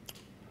community?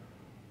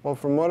 Well,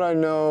 from what I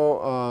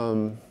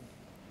know,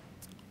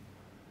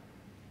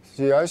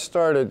 see, I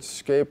started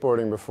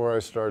skateboarding before I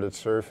started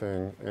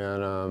surfing,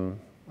 and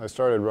I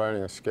started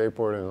riding a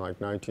skateboard in like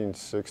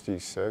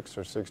 1966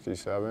 or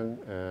 67,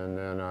 and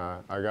then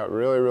I got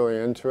really, really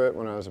into it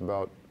when I was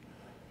about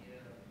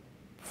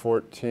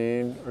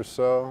 14 or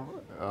so,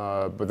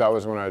 but that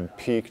was when I'd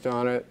peaked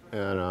on it,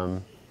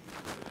 and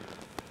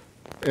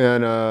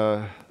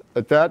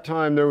at that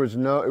time there was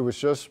no, it was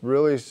just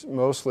really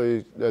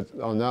mostly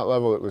on that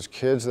level it was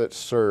kids that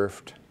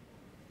surfed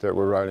that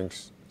were riding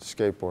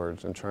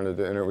skateboards and trying to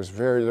do, and it was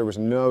there was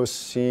no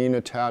scene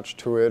attached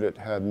to it, it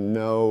had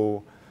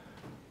nothing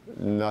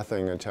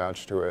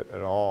attached to it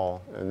at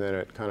all, and then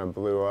it kind of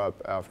blew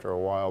up after a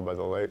while by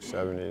the late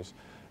 70s.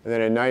 And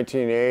then in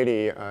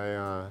 1980,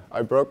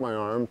 I broke my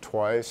arm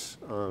twice,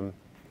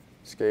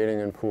 skating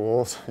in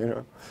pools, you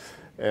know.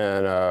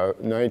 And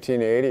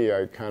 1980,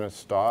 I kind of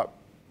stopped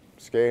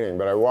skating,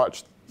 but I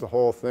watched the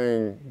whole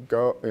thing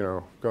go, you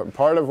know.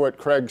 Part of what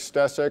Craig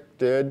Stesic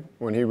did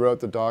when he wrote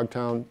the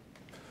Dogtown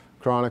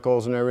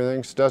Chronicles and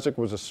everything, Stesic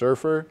was a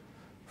surfer,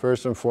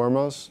 first and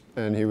foremost,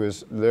 and he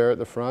was there at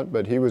the front,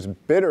 but he was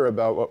bitter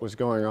about what was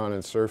going on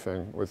in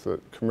surfing with the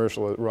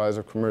rise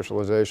of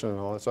commercialization and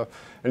all that stuff.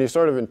 And he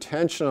sort of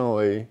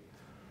intentionally,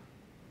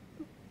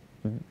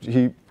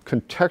 he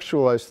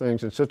contextualized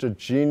things in such a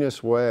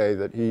genius way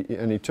that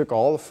he took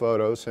all the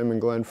photos, him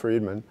and Glenn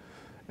Friedman,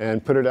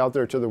 and put it out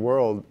there to the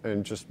world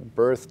and just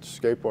birthed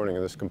skateboarding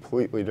in this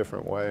completely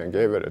different way and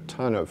gave it a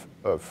ton of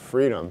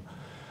freedom.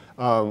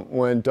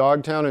 When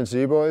Dogtown and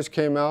Z-Boys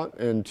came out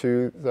in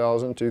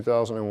 2000,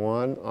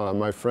 2001,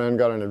 my friend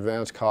got an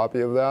advance copy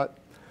of that,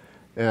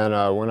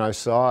 and when I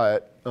saw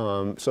it,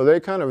 so they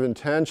kind of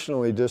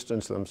intentionally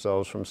distanced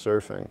themselves from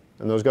surfing,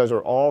 and those guys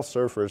are all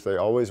surfers, they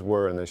always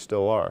were and they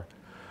still are.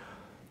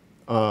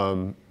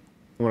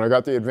 When I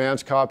got the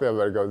advance copy of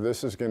it, I go,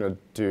 this is going to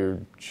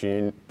do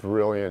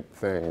brilliant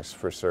things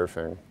for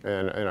surfing,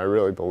 and I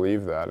really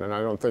believe that. And I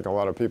don't think a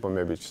lot of people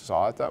maybe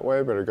saw it that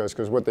way, but it goes,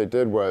 because what they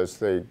did was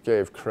they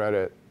gave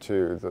credit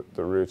to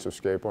the roots of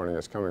skateboarding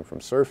that's coming from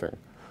surfing,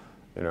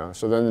 you know.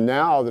 So then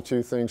now the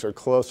two things are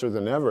closer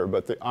than ever,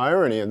 but the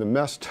irony and the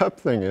messed up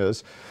thing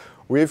is,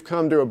 we've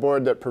come to a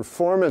board that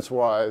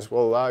performance-wise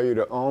will allow you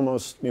to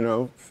almost, you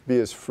know, be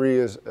as free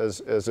as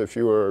if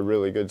you were a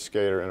really good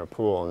skater in a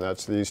pool, and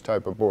that's these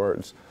type of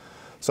boards.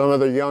 Some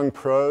of the young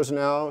pros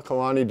now,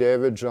 Kalani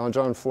David,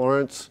 John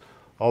Florence,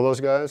 all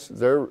those guys,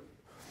 they're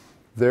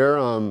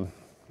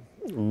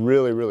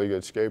really, really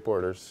good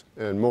skateboarders.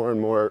 And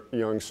more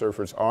young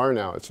surfers are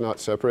now. It's not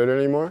separated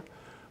anymore.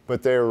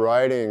 But they're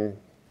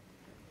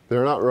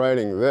not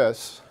riding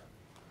this.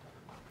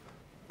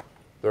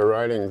 They're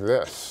riding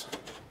this,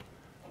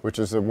 which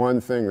is the one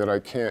thing that I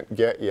can't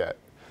get yet.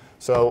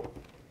 So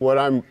what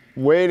I'm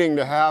waiting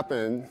to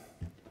happen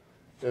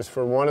is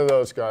for one of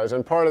those guys,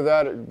 and part of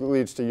that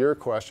leads to your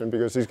question,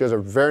 because these guys are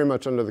very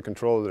much under the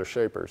control of their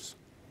shapers.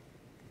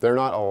 They're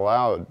not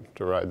allowed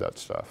to ride that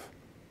stuff,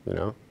 you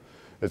know?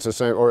 It's the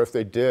same, or if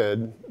they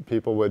did,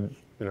 people would,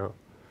 you know,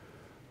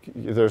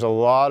 there's a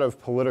lot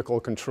of political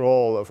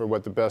control over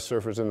what the best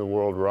surfers in the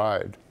world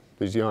ride,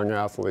 these young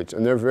athletes.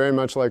 And they're very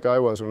much like I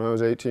was when I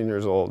was 18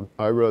 years old.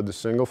 I rode the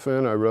single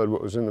fin, I rode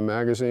what was in the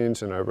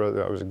magazines, and I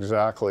was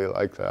exactly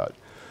like that.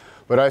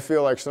 But I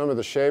feel like some of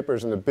the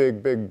shapers and the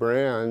big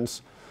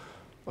brands,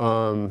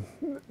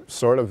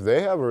 sort of,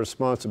 they have a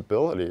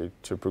responsibility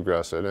to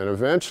progress it. And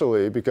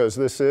eventually, because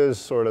this is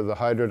sort of the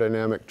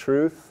hydrodynamic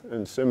truth,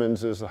 and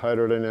Simmons is the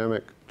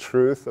hydrodynamic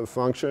truth of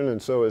function,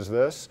 and so is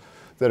this,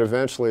 that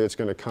eventually it's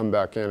going to come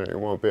back in and you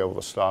won't be able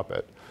to stop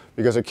it.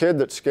 Because a kid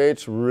that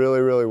skates really,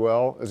 really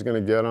well is going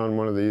to get on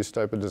one of these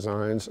type of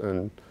designs,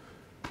 and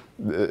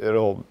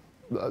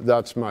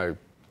that's my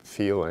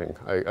feeling.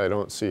 I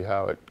don't see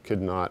how it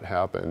could not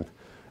happen.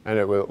 And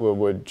it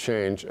would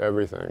change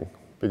everything,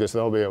 because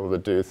they'll be able to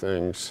do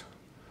things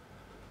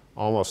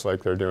almost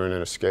like they're doing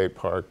in a skate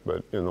park,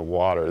 but in the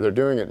water. They're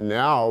doing it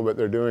now, but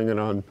they're doing it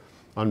on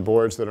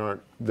boards that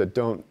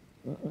don't,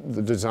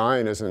 the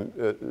design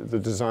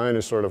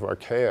is sort of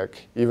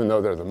archaic, even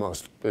though they're the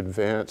most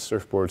advanced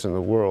surfboards in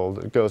the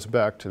world. It goes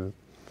back to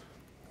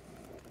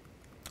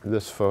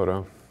this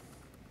photo.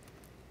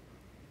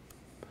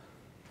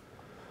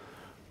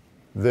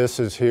 This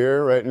is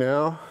here right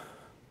now,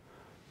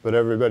 but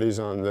everybody's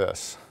on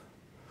this.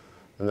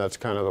 And that's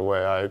kind of the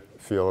way I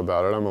feel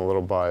about it. I'm a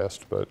little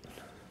biased, but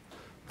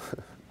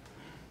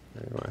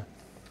anyway.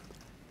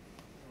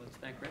 Let's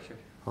thank Richard.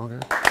 Okay.